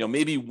happening,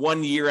 maybe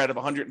 1 year out of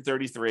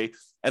 133.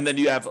 And then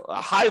you have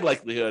a high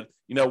likelihood,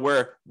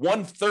 where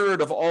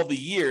 1/3 of all the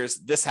years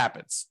this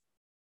happens.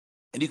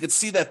 And you can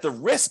see that the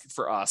risk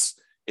for us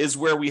is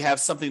where we have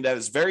something that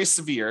is very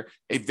severe,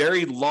 a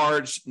very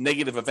large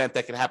negative event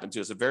that can happen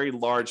to us, a very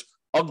large,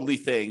 ugly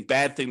thing,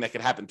 bad thing that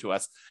can happen to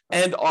us.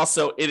 And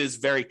also it is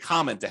very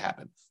common to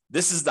happen.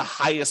 This is the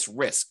highest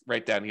risk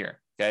right down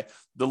here. Okay.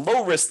 The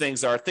low risk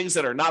things are things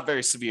that are not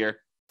very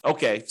severe.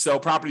 Okay. So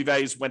property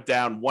values went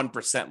down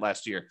 1%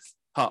 last year.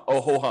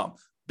 Oh, ho hum.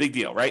 Big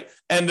deal, right?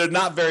 And they're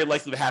not very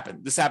likely to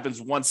happen. This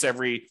happens once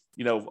every,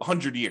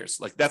 100 years.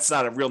 Like that's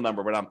not a real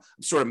number, but I'm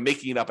sort of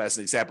making it up as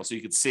an example. So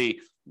you can see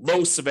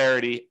low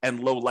severity and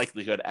low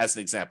likelihood as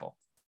an example.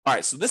 All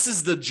right. So this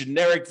is the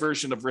generic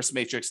version of risk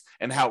matrix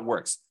and how it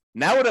works.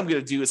 Now what I'm going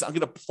to do is I'm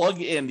going to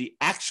plug in the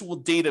actual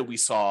data we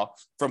saw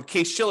from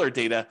Case-Shiller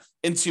data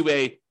into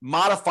a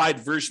modified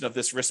version of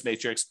this risk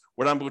matrix,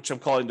 which I'm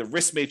calling the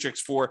risk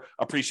matrix for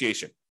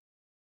appreciation.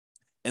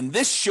 And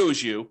this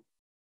shows you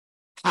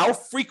how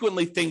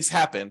frequently things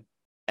happen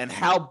and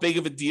how big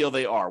of a deal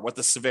they are, what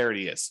the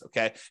severity is,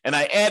 okay? And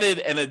I added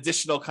an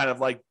additional kind of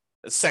like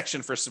a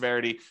section for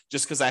severity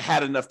just because I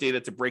had enough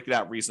data to break it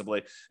out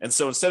reasonably. And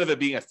so instead of it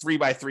being a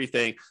 3x3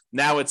 thing,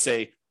 now it's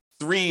a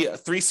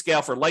three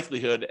scale for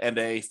likelihood and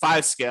a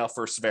 5 scale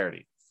for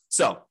severity.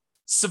 So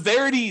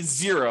severity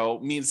 0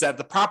 means that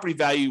the property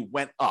value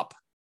went up,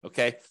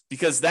 okay?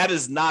 Because that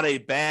is not a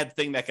bad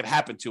thing that could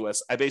happen to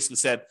us. I basically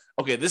said,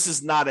 okay, this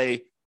is not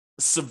a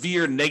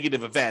severe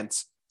negative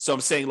event. So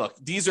I'm saying, look,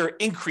 these are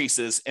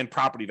increases in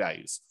property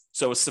values.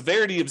 So a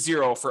severity of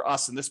 0 for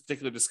us in this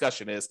particular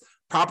discussion is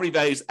property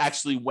values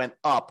actually went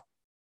up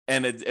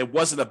and it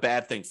wasn't a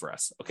bad thing for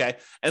us, okay?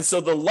 And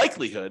so the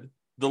likelihood,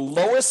 the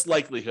lowest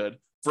likelihood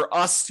for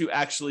us to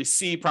actually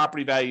see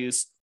property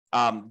values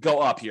go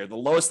up here, the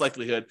lowest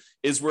likelihood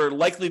is we're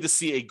likely to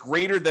see a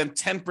greater than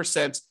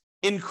 10%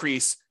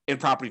 increase in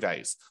property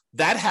values.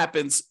 That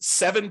happens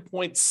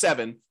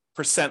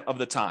 7.7% of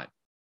the time.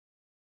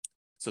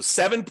 So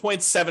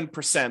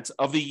 7.7%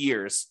 of the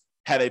years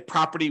had a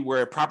property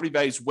where property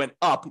values went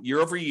up year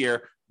over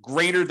year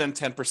greater than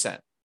 10%.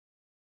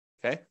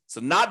 Okay, so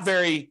not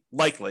very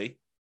likely,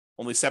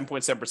 only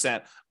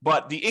 7.7%,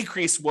 but the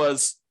increase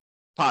was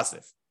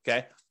positive.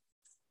 Okay,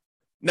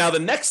 now the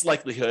next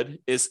likelihood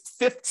is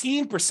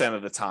 15%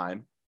 of the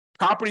time,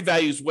 property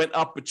values went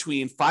up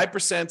between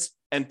 5%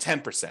 and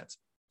 10%.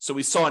 So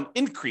we saw an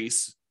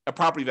increase of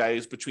property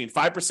values between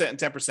 5% and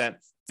 10%,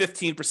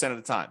 15% of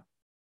the time.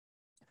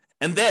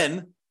 And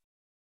then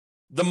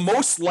the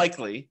most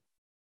likely,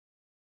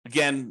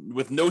 again,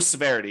 with no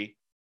severity,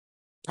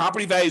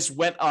 property values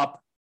went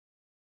up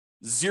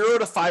 0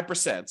 to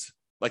 5%,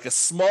 like a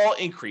small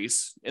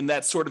increase in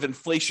that sort of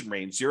inflation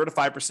range, 0 to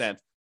 5%,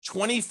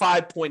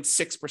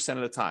 25.6%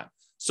 of the time.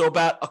 So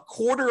about a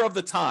quarter of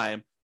the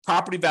time,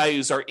 property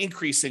values are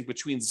increasing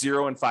between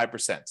 0 and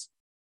 5%.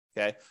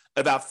 Okay.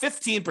 About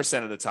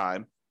 15% of the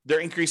time, they're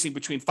increasing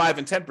between 5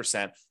 and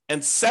 10%,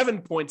 and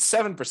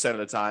 7.7% of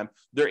the time,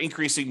 they're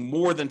increasing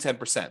more than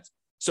 10%.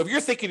 So if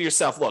you're thinking to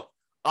yourself, look,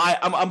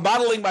 I'm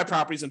modeling my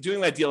properties, I'm doing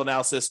my deal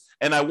analysis,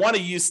 and I want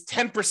to use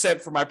 10%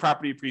 for my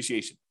property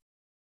appreciation.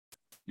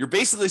 You're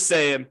basically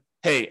saying,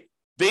 hey,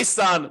 based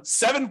on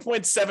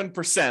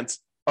 7.7%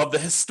 of the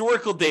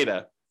historical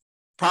data,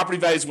 property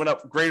values went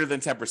up greater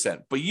than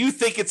 10%. But you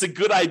think it's a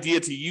good idea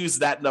to use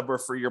that number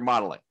for your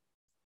modeling,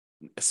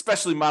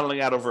 especially modeling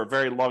out over a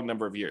very long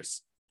number of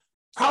years.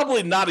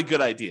 Probably not a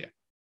good idea.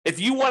 If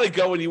you want to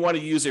go and you want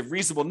to use a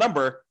reasonable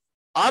number,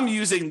 I'm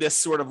using this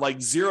sort of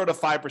like 0 to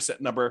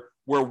 5% number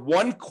where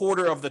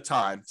 1/4 of the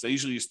time, so I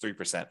usually use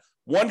 3%,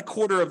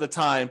 1/4 of the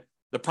time,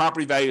 the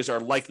property values are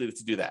likely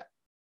to do that.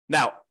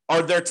 Now,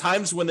 are there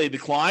times when they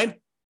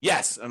decline?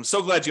 Yes. I'm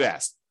so glad you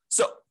asked.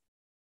 So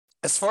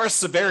as far as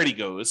severity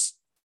goes,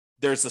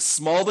 there's a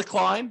small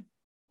decline,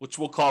 which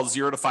we'll call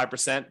 0 to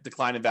 5%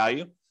 decline in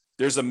value.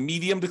 There's a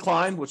medium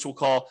decline, which we'll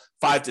call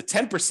 5 to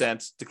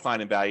 10%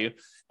 decline in value.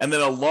 And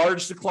then a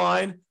large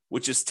decline,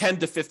 which is 10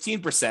 to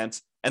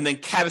 15%, and then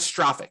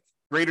catastrophic,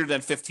 greater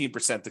than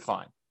 15%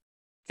 decline.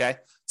 Okay.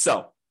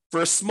 So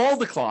for a small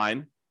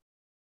decline,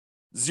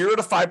 0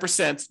 to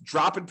 5%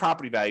 drop in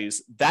property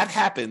values, that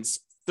happens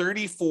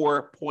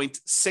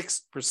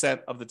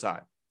 34.6% of the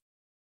time.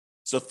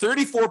 So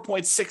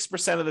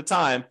 34.6% of the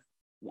time,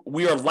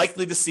 we are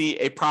likely to see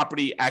a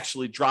property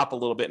actually drop a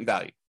little bit in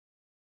value.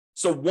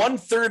 So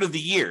 1/3 of the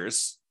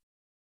years,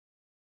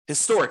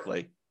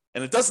 historically,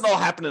 and it doesn't all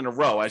happen in a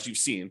row, as you've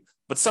seen,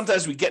 but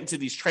sometimes we get into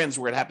these trends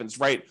where it happens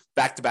right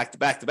back to back to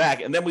back to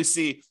back, and then we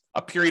see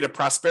a period of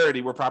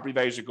prosperity where property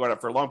values are going up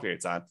for a long period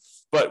of time.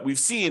 But we've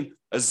seen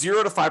a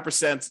 0 to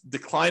 5%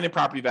 decline in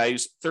property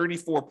values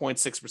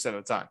 34.6%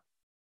 of the time.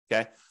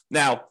 Okay.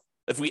 Now,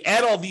 if we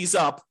add all these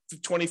up,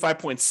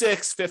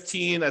 25.6,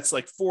 15, that's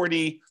like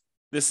 40.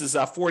 This is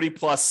 40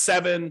 plus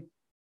 7.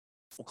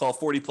 We'll call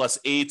 40 plus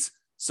 8.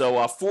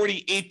 So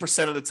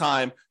 48% of the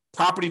time,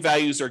 property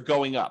values are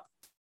going up.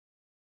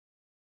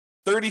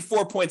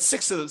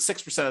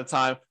 34.6% of the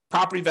time,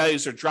 property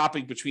values are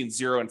dropping between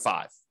 0 and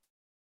 5.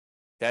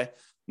 Okay.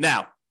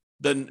 Now,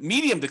 the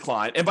medium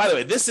decline, and by the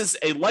way, this is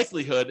a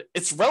likelihood,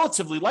 it's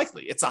relatively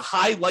likely. It's a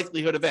high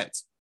likelihood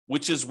event,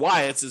 which is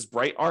why it's this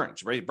bright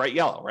orange, right? Bright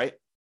yellow, right?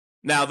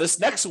 Now, this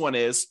next one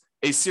is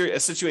a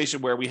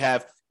situation where we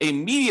have a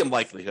medium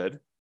likelihood.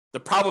 The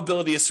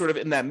probability is sort of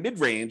in that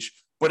mid-range,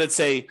 but it's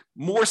a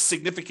more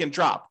significant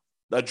drop,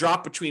 a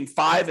drop between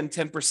 5 and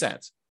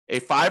 10%. A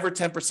 5 or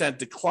 10%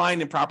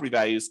 decline in property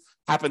values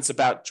happens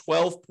about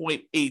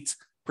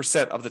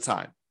 12.8% of the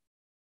time.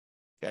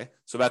 Okay,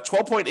 so about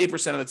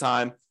 12.8% of the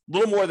time, a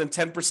little more than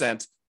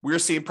 10%, we're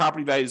seeing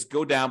property values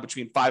go down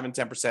between 5 and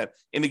 10%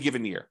 in a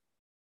given year.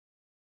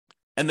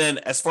 And then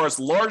as far as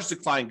large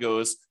decline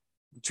goes,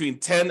 between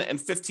 10 and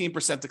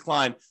 15%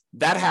 decline,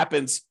 that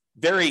happens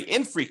very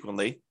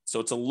infrequently. So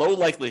it's a low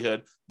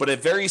likelihood, but a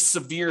very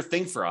severe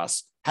thing for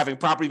us, having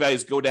property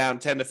values go down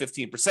 10 to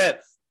 15%.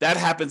 That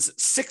happens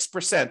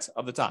 6%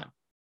 of the time.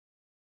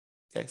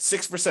 Okay,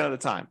 6% of the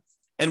time.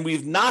 And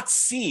we've not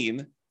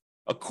seen,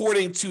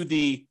 according to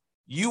the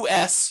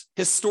US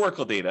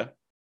historical data,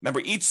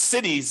 remember each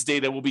city's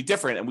data will be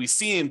different, and we've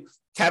seen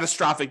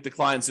catastrophic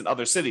declines in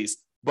other cities.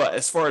 But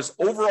as far as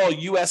overall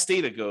US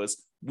data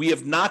goes, we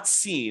have not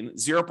seen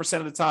 0%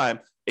 of the time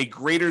a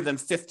greater than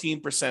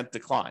 15%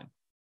 decline,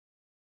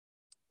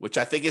 which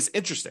I think is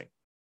interesting,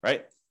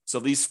 right? So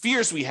these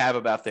fears we have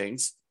about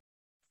things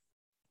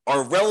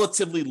are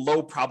relatively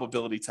low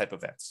probability type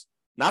events.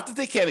 Not that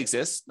they can't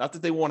exist, not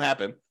that they won't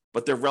happen,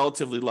 but they're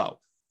relatively low.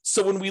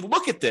 So when we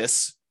look at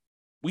this,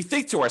 we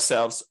think to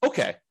ourselves,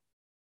 okay,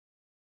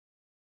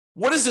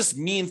 what does this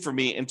mean for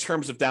me in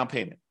terms of down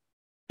payment?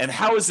 And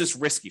how is this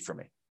risky for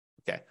me?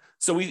 Okay,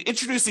 so we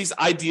introduce these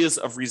ideas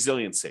of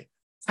resiliency.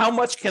 How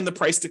much can the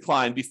price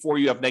decline before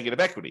you have negative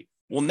equity?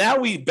 Well, now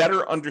we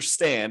better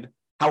understand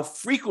how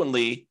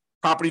frequently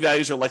property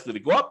values are likely to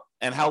go up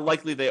and how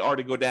likely they are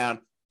to go down.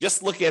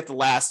 Just look at the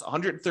last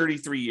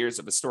 133 years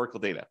of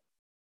historical data.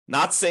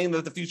 Not saying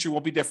that the future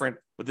will be different,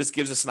 but this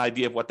gives us an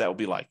idea of what that will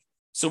be like.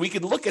 So we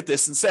can look at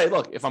this and say,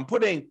 look, if I'm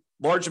putting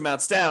large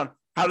amounts down,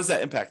 how does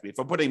that impact me? If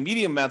I'm putting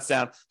medium amounts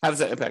down, how does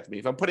that impact me?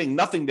 If I'm putting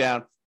nothing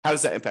down, how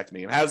does that impact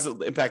me? And how does it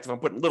impact if I'm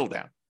putting little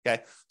down?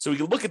 Okay, so we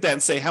can look at that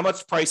and say how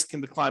much price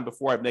can decline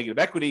before I have negative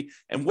equity,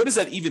 and what does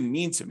that even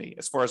mean to me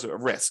as far as a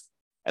risk?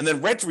 And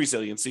then rent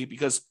resiliency,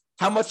 because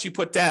how much you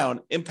put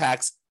down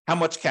impacts how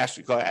much cash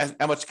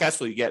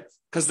flow you get,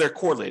 because they're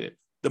correlated.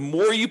 The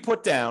more you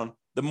put down,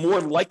 the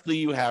more likely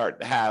you are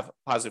to have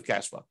positive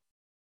cash flow.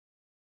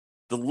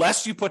 The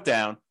less you put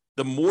down,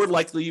 the more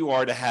likely you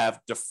are to have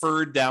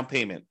deferred down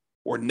payment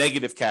or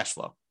negative cash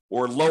flow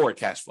or lower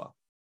cash flow.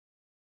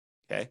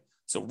 Okay,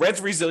 so rent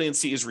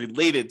resiliency is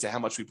related to how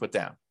much we put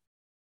down.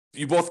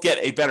 You both get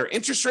a better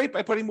interest rate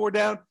by putting more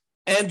down,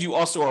 and you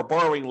also are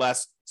borrowing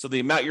less, so the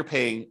amount you're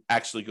paying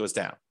actually goes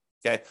down.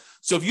 Okay,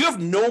 so if you have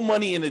no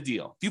money in a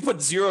deal, if you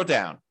put zero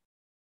down,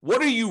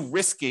 what are you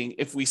risking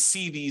if we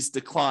see these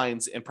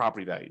declines in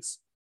property values?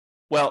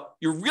 Well,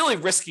 you're really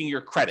risking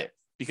your credit,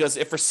 because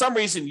if for some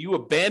reason you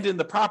abandon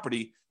the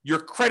property, your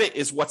credit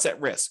is what's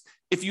at risk.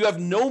 If you have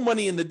no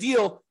money in the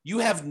deal, you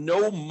have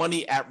no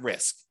money at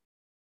risk.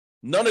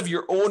 None of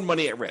your own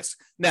money at risk.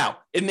 Now,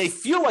 it may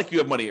feel like you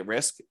have money at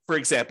risk. For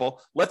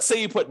example, let's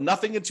say you put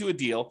nothing into a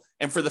deal,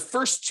 and for the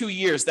first 2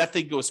 years, that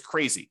thing goes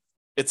crazy.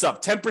 It's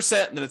up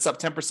 10%, and then it's up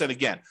 10%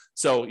 again.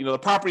 So, the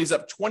property is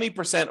up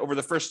 20% over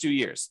the first 2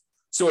 years.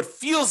 So it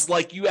feels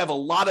like you have a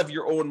lot of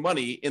your own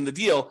money in the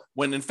deal,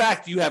 when in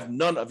fact you have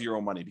none of your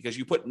own money because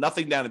you put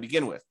nothing down to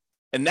begin with.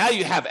 And now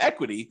you have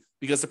equity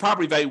because the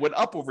property value went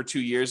up over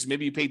 2 years.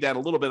 Maybe you paid down a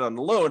little bit on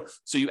the loan,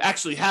 so you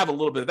actually have a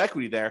little bit of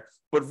equity there.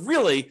 But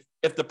really,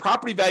 if the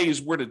property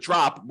values were to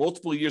drop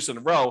multiple years in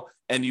a row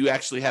and you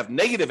actually have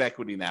negative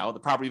equity now, the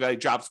property value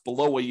drops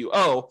below what you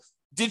owe,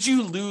 did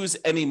you lose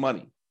any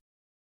money?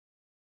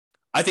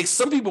 I think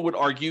some people would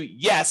argue,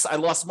 yes, I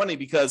lost money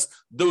because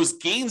those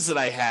gains that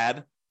I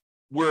had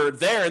were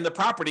there in the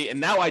property and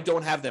now I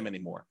don't have them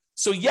anymore.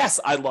 So yes,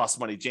 I lost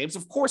money, James.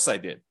 Of course I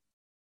did.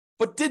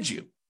 But did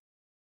you?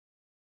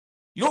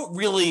 You don't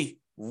really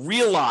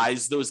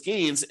realize those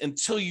gains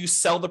until you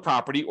sell the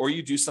property or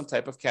you do some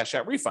type of cash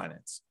out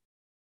refinance.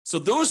 So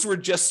those were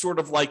just sort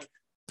of like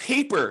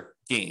paper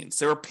gains.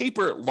 There were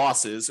paper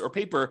losses or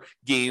paper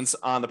gains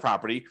on the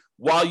property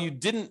while you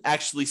didn't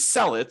actually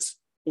sell it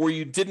or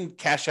you didn't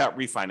cash out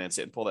refinance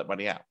it and pull that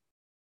money out.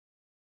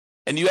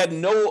 And you had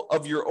no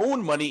of your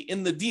own money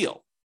in the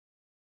deal.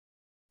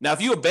 Now,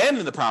 if you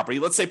abandon the property,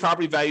 let's say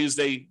property values,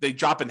 they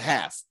drop in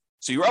half.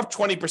 So you're up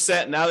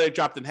 20%, now they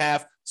dropped in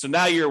half. So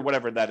now you're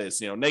whatever that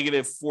is,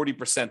 negative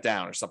 40%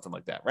 down or something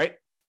like that, right?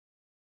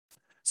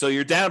 So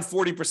you're down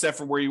 40%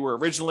 from where you were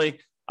originally.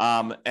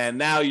 And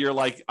now you're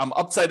like, I'm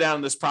upside down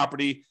in this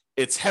property.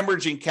 It's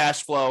hemorrhaging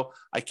cash flow.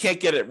 I can't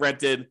get it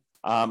rented.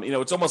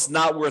 It's almost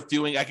not worth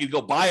doing. I could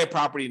go buy a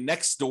property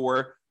next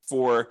door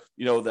for,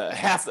 the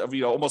half of,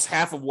 almost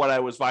half of what I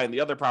was buying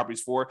the other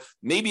properties for.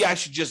 Maybe I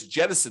should just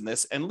jettison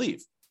this and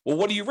leave. Well,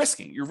 what are you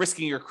risking? You're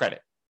risking your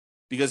credit.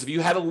 Because if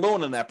you had a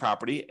loan on that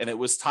property and it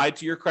was tied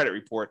to your credit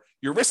report,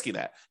 you're risking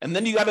that. And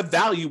then you got to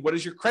value, what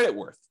is your credit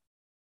worth?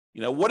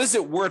 What is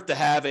it worth to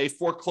have a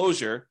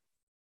foreclosure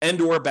and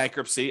or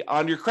bankruptcy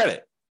on your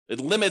credit?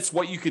 It limits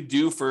what you could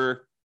do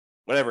for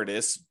whatever it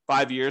is,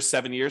 5 years,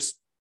 7 years,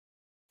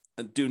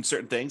 and doing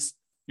certain things.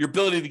 Your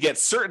ability to get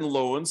certain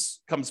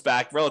loans comes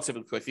back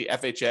relatively quickly.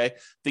 FHA, I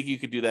think you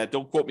could do that.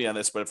 Don't quote me on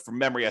this, but from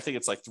memory, I think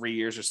it's like 3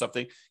 years or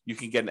something. You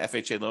can get an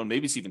FHA loan.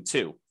 Maybe it's even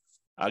 2.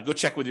 Go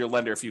check with your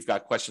lender if you've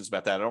got questions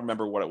about that. I don't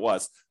remember what it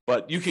was,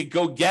 but you could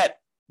go get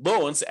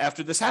loans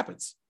after this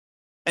happens.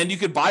 And you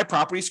could buy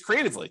properties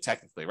creatively,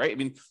 technically, right? I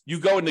mean, you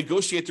go and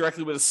negotiate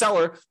directly with a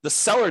seller. The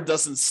seller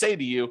doesn't say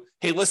to you,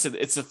 hey, listen,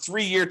 it's a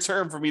 3-year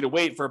term for me to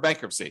wait for a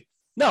bankruptcy.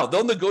 No,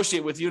 they'll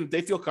negotiate with you and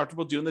they feel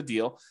comfortable doing the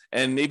deal.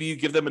 And maybe you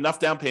give them enough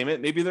down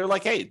payment. Maybe they're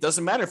like, hey, it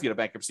doesn't matter if you had a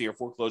bankruptcy or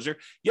foreclosure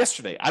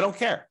yesterday. I don't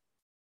care.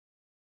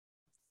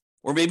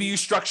 Or maybe you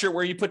structure it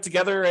where you put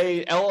together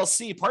a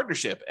LLC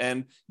partnership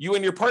and you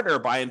and your partner are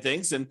buying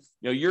things and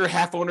you're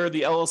half owner of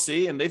the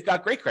LLC and they've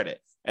got great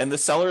credit. And the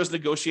seller is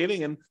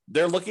negotiating and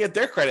they're looking at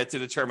their credit to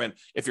determine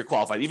if you're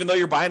qualified, even though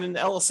you're buying an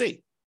LLC.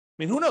 I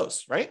mean, who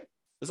knows, right?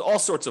 There's all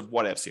sorts of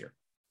what ifs here.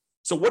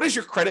 So what is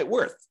your credit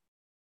worth?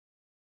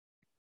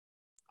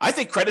 I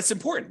think credit's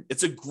important.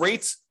 It's a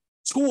great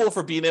tool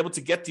for being able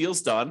to get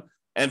deals done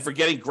and for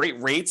getting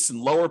great rates and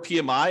lower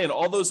PMI and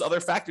all those other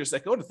factors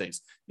that go to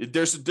things.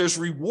 There's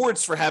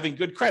rewards for having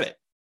good credit,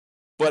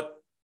 but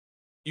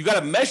you got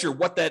to measure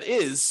what that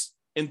is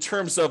in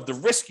terms of the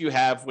risk you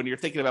have when you're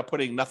thinking about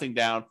putting nothing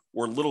down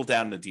or little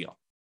down in the deal.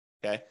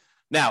 Okay.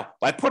 Now,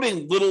 by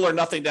putting little or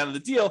nothing down in the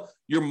deal,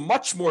 you're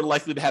much more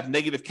likely to have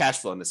negative cash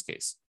flow in this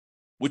case,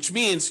 which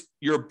means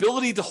your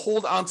ability to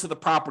hold onto the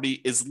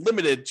property is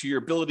limited to your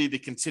ability to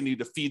continue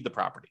to feed the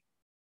property.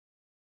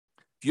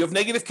 If you have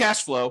negative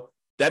cash flow,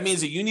 that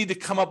means that you need to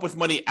come up with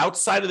money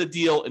outside of the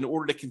deal in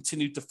order to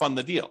continue to fund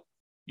the deal.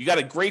 You got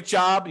a great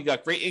job, you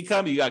got great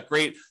income, you got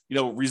great,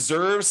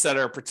 reserves that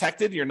are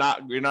protected. You're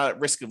not at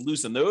risk of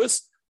losing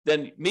those.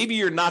 Then maybe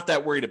you're not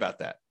that worried about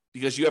that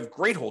because you have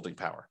great holding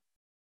power.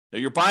 Now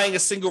you're buying a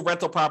single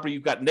rental property.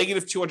 You've got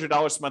negative $200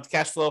 a month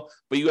cash flow,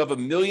 but you have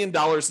 $1 million in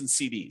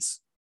CDs.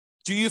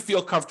 Do you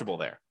feel comfortable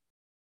there?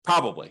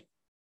 Probably.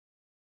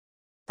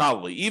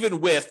 Even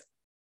with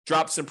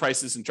drops in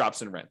prices and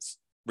drops in rents,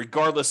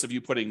 regardless of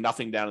you putting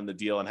nothing down in the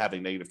deal and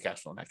having negative cash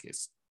flow in that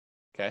case.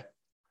 Okay.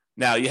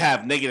 Now you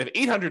have negative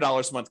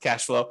 $800 a month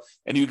cash flow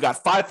and you've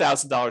got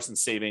 $5,000 in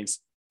savings.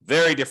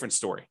 Very different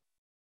story.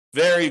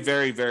 Very,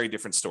 very, very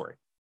different story.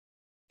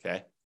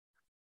 Okay.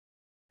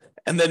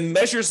 And then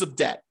measures of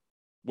debt.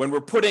 When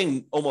we're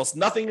putting almost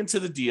nothing into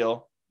the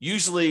deal,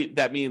 usually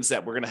that means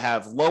that we're going to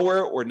have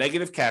lower or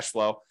negative cash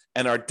flow,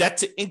 and our debt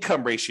to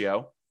income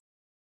ratio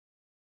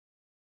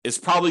is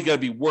probably going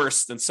to be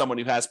worse than someone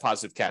who has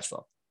positive cash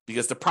flow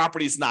because the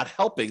property is not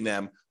helping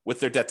them with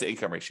their debt to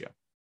income ratio.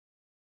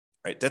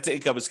 Right? Debt to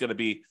income is going to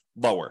be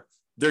lower.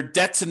 Their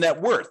debt to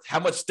net worth, how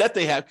much debt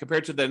they have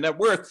compared to their net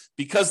worth,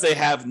 because they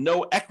have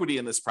no equity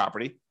in this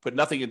property, put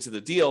nothing into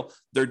the deal,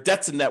 their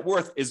debt to net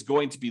worth is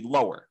going to be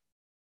lower.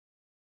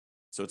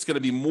 So it's going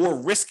to be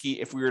more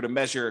risky if we were to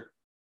measure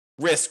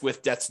risk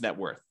with debt to net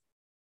worth.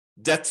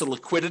 Debt to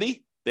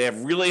liquidity, they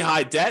have really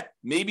high debt.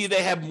 Maybe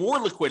they have more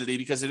liquidity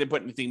because they didn't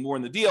put anything more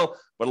in the deal,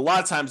 but a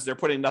lot of times they're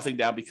putting nothing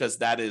down because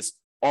that is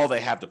all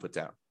they have to put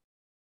down.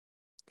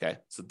 Okay,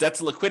 so debt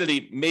to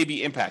liquidity may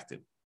be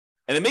impacted.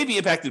 And it may be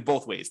impacted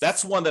both ways.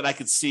 That's one that I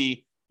could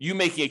see you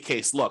making a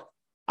case. Look,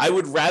 I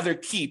would rather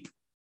keep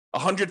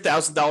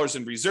 $100,000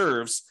 in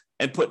reserves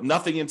and put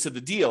nothing into the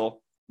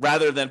deal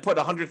rather than put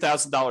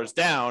 $100,000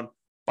 down,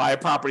 buy a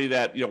property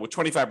that, with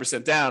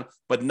 25% down,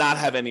 but not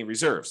have any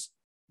reserves.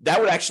 That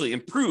would actually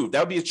improve.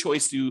 That would be a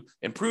choice to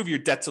improve your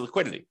debt to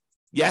liquidity.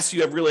 Yes,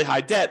 you have really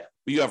high debt,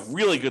 but you have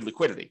really good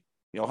liquidity,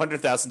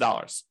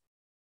 $100,000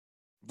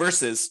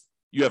 versus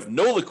you have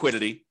no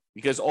liquidity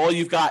because all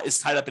you've got is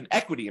tied up in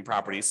equity in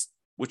properties,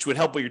 which would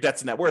help with your debt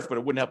to net worth, but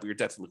it wouldn't help with your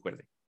debt to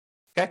liquidity.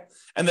 Okay.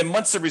 And then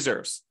months of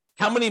reserves.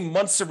 How many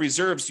months of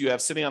reserves do you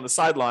have sitting on the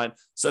sideline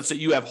such that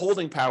you have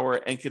holding power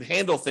and can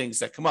handle things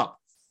that come up?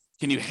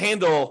 Can you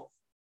handle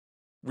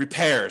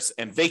repairs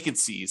and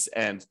vacancies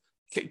and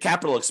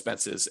capital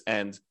expenses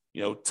and,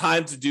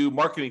 time to do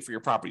marketing for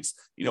your properties?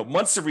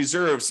 Months of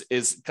reserves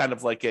is kind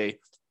of like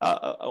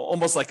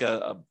almost like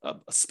a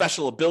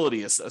special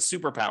ability, a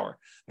superpower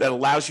that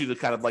allows you to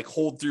kind of like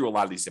hold through a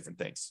lot of these different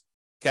things.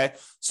 Okay.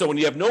 So when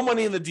you have no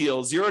money in the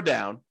deal, zero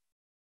down,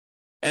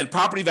 and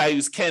property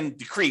values can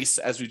decrease,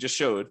 as we just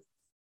showed,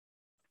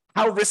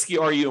 how risky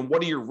are you and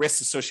what are your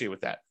risks associated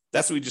with that?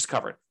 That's what we just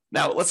covered.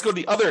 Now let's go to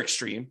the other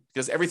extreme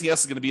because everything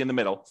else is going to be in the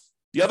middle.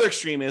 The other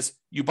extreme is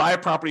you buy a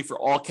property for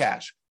all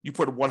cash. You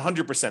put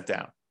 100%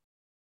 down.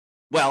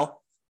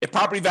 Well, if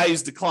property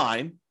values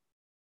decline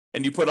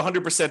and you put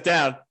 100%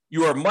 down,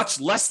 you are much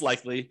less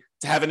likely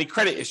to have any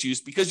credit issues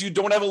because you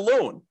don't have a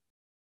loan,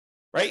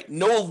 right?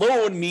 No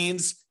loan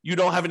means you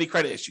don't have any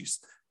credit issues.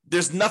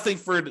 There's nothing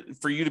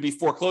for you to be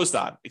foreclosed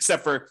on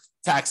except for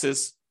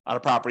taxes on a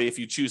property if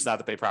you choose not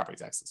to pay property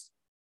taxes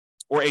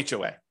or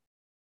HOA,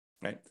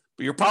 right?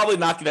 But you're probably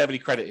not going to have any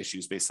credit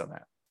issues based on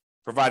that,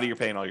 provided you're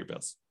paying all your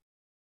bills.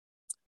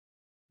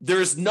 There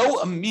is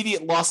no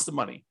immediate loss of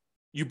money.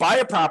 You buy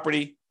a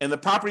property and the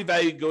property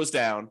value goes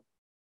down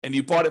and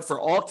you bought it for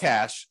all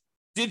cash.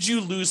 Did you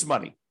lose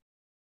money?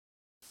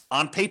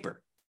 On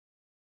paper.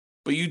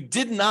 But you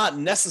did not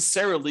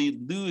necessarily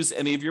lose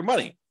any of your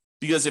money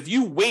because if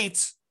you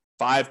wait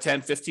 5,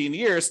 10, 15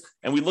 years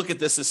and we look at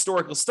this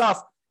historical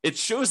stuff, it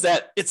shows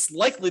that it's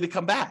likely to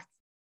come back.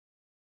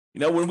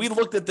 When we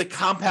looked at the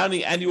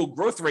compounding annual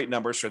growth rate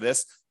numbers for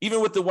this,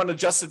 even with the one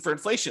adjusted for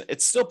inflation,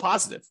 it's still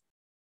positive.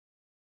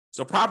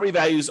 So property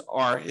values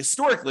are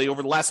historically,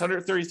 over the last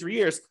 133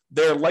 years,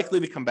 they're likely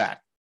to come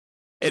back.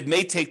 It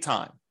may take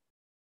time.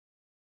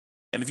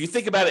 And if you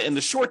think about it in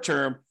the short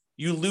term,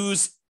 you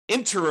lose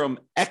interim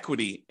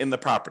equity in the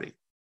property.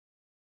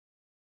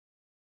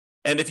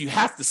 And if you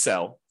have to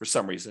sell for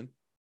some reason,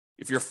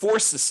 if you're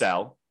forced to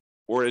sell,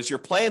 or is your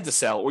plan to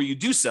sell, or you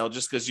do sell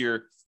just because you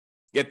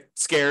get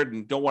scared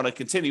and don't want to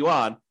continue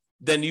on,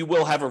 then you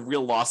will have a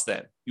real loss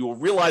then. You will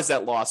realize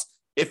that loss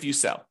if you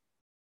sell.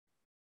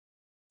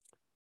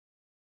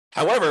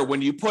 However,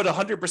 when you put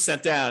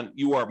 100% down,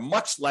 you are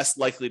much less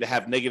likely to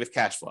have negative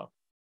cash flow,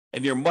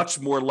 and you're much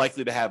more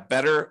likely to have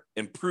better,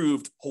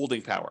 improved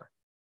holding power.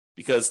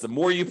 Because the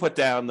more you put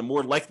down, the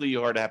more likely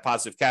you are to have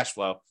positive cash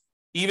flow,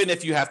 even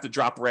if you have to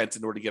drop rent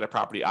in order to get a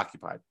property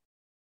occupied.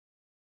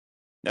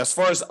 Now, as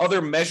far as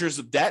other measures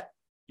of debt,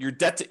 your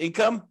debt to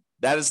income,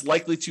 that is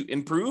likely to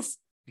improve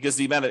because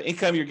the amount of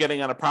income you're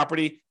getting on a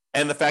property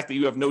and the fact that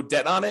you have no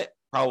debt on it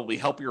probably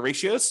help your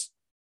ratios.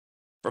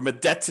 From a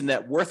debt to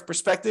net worth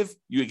perspective,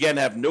 you again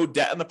have no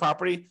debt on the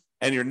property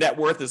and your net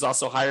worth is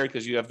also higher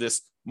because you have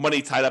this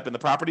money tied up in the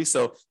property.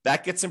 So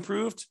that gets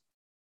improved.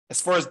 As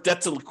far as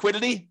debt to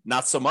liquidity,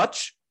 not so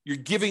much. You're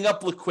giving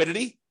up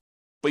liquidity,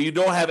 but you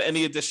don't have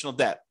any additional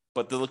debt.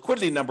 But the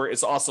liquidity number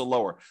is also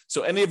lower.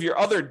 So any of your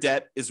other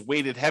debt is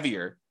weighted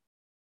heavier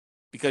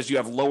because you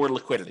have lower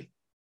liquidity.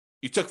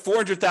 You took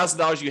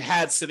 $400,000 you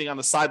had sitting on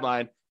the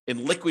sideline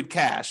in liquid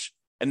cash,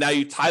 and now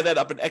you tie that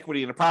up in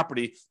equity in a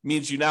property,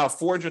 means you now have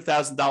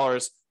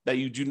 $400,000 that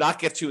you do not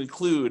get to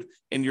include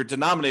in your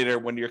denominator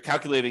when you're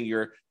calculating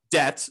your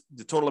debt,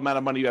 the total amount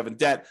of money you have in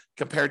debt,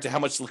 compared to how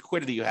much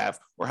liquidity you have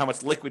or how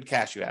much liquid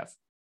cash you have.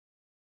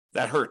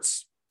 That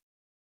hurts.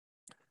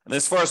 And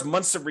as far as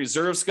months of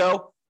reserves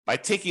go, by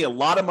taking a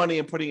lot of money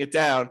and putting it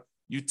down,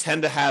 you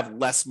tend to have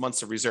less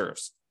months of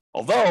reserves.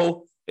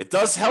 Although it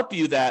does help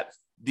you that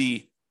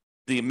the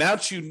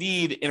amount you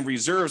need in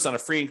reserves on a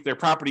free and clear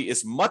property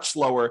is much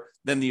lower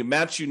than the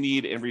amount you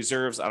need in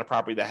reserves on a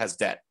property that has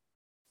debt.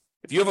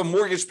 If you have a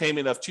mortgage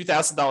payment of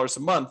 $2,000 a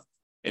month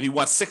and you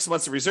want 6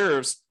 months of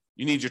reserves,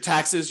 you need your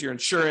taxes, your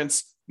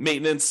insurance,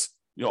 maintenance,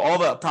 all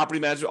the property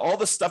management, all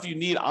the stuff you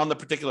need on the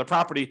particular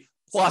property,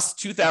 plus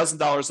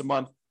 $2,000 a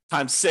month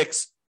times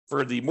 6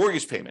 for the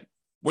mortgage payment.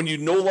 When you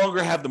no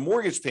longer have the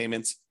mortgage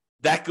payments,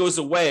 that goes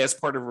away as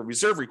part of a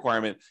reserve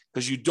requirement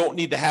because you don't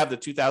need to have the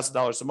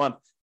 $2,000 a month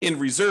in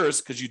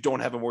reserves because you don't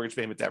have a mortgage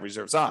payment to have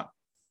reserves on.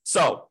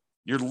 So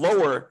it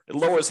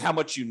lowers how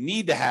much you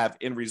need to have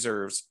in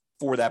reserves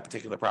for that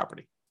particular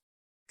property.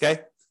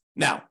 Okay.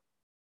 Now,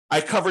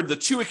 I covered the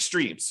two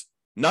extremes,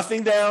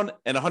 nothing down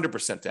and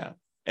 100% down,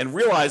 and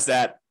realize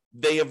that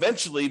they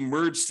eventually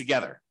merge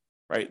together,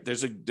 right?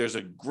 There's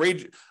a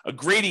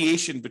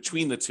gradation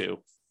between the two.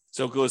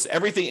 So it goes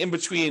everything in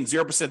between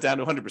 0% down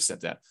to 100%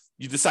 down.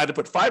 You decide to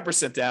put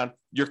 5% down,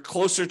 you're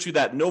closer to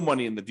that no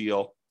money in the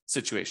deal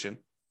situation.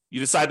 You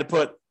decide to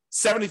put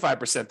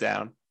 75%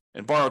 down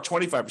and borrow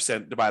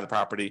 25% to buy the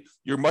property,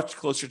 you're much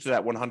closer to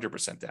that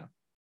 100% down.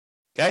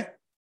 Okay?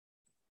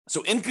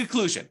 So in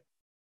conclusion,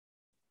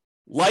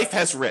 life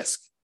has risk.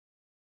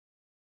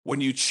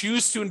 When you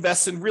choose to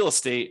invest in real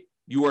estate,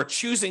 you are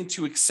choosing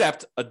to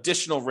accept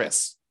additional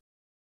risks.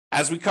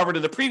 As we covered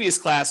in the previous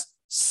class,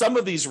 some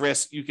of these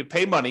risks you could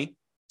pay money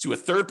to a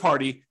third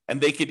party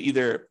and they could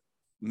either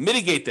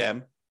mitigate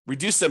them,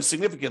 reduce them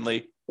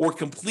significantly, or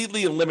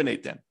completely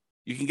eliminate them.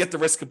 You can get the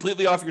risk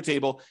completely off your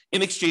table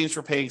in exchange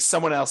for paying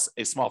someone else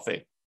a small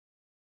fee.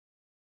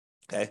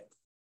 Okay.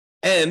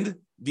 And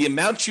the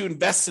amount you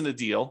invest in a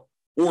deal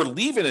or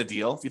leave in a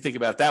deal, if you think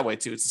about it that way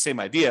too, it's the same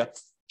idea,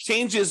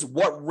 changes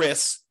what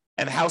risks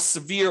and how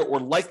severe or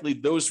likely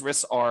those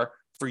risks are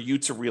for you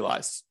to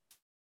realize.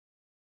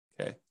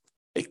 Okay.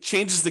 It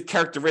changes the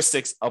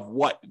characteristics of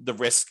what the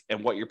risk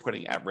and what you're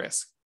putting at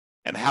risk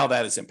and how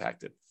that is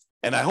impacted.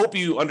 And I hope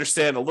you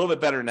understand a little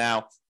bit better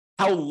now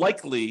how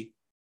likely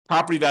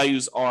property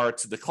values are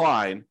to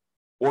decline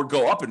or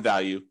go up in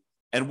value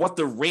and what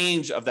the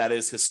range of that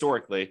is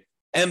historically,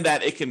 and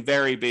that it can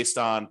vary based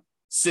on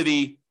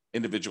city,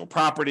 individual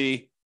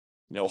property,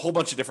 a whole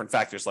bunch of different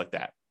factors like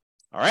that.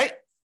 All right.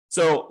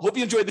 So hope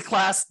you enjoyed the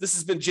class. This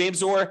has been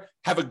James Orr.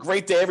 Have a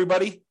great day,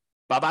 everybody.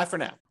 Bye-bye for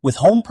now. With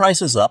home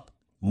prices up,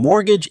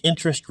 mortgage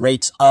interest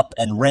rates up,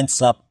 and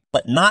rents up,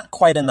 but not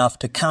quite enough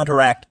to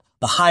counteract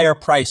the higher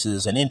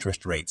prices and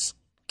interest rates,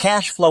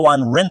 cash flow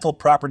on rental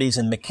properties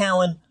in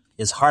McAllen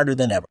is harder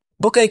than ever.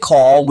 Book a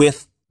call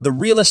with the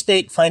Real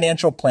Estate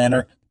Financial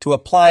Planner to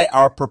apply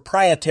our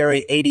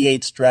proprietary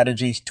 88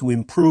 strategies to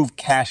improve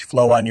cash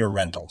flow on your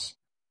rentals.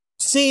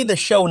 See the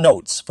show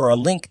notes for a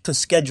link to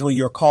schedule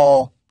your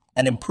call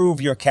and improve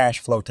your cash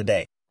flow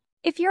today.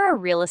 If you're a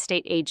real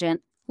estate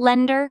agent,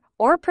 lender,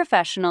 or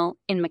professional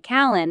in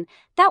McAllen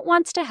that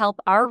wants to help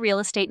our real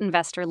estate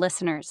investor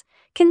listeners,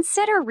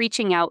 consider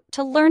reaching out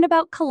to learn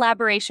about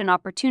collaboration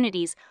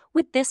opportunities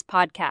with this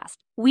podcast.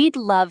 We'd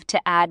love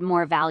to add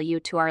more value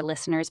to our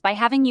listeners by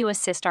having you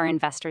assist our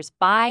investors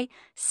buy,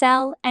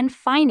 sell, and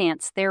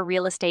finance their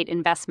real estate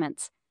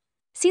investments.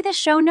 See the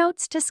show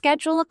notes to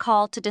schedule a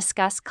call to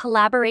discuss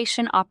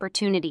collaboration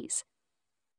opportunities.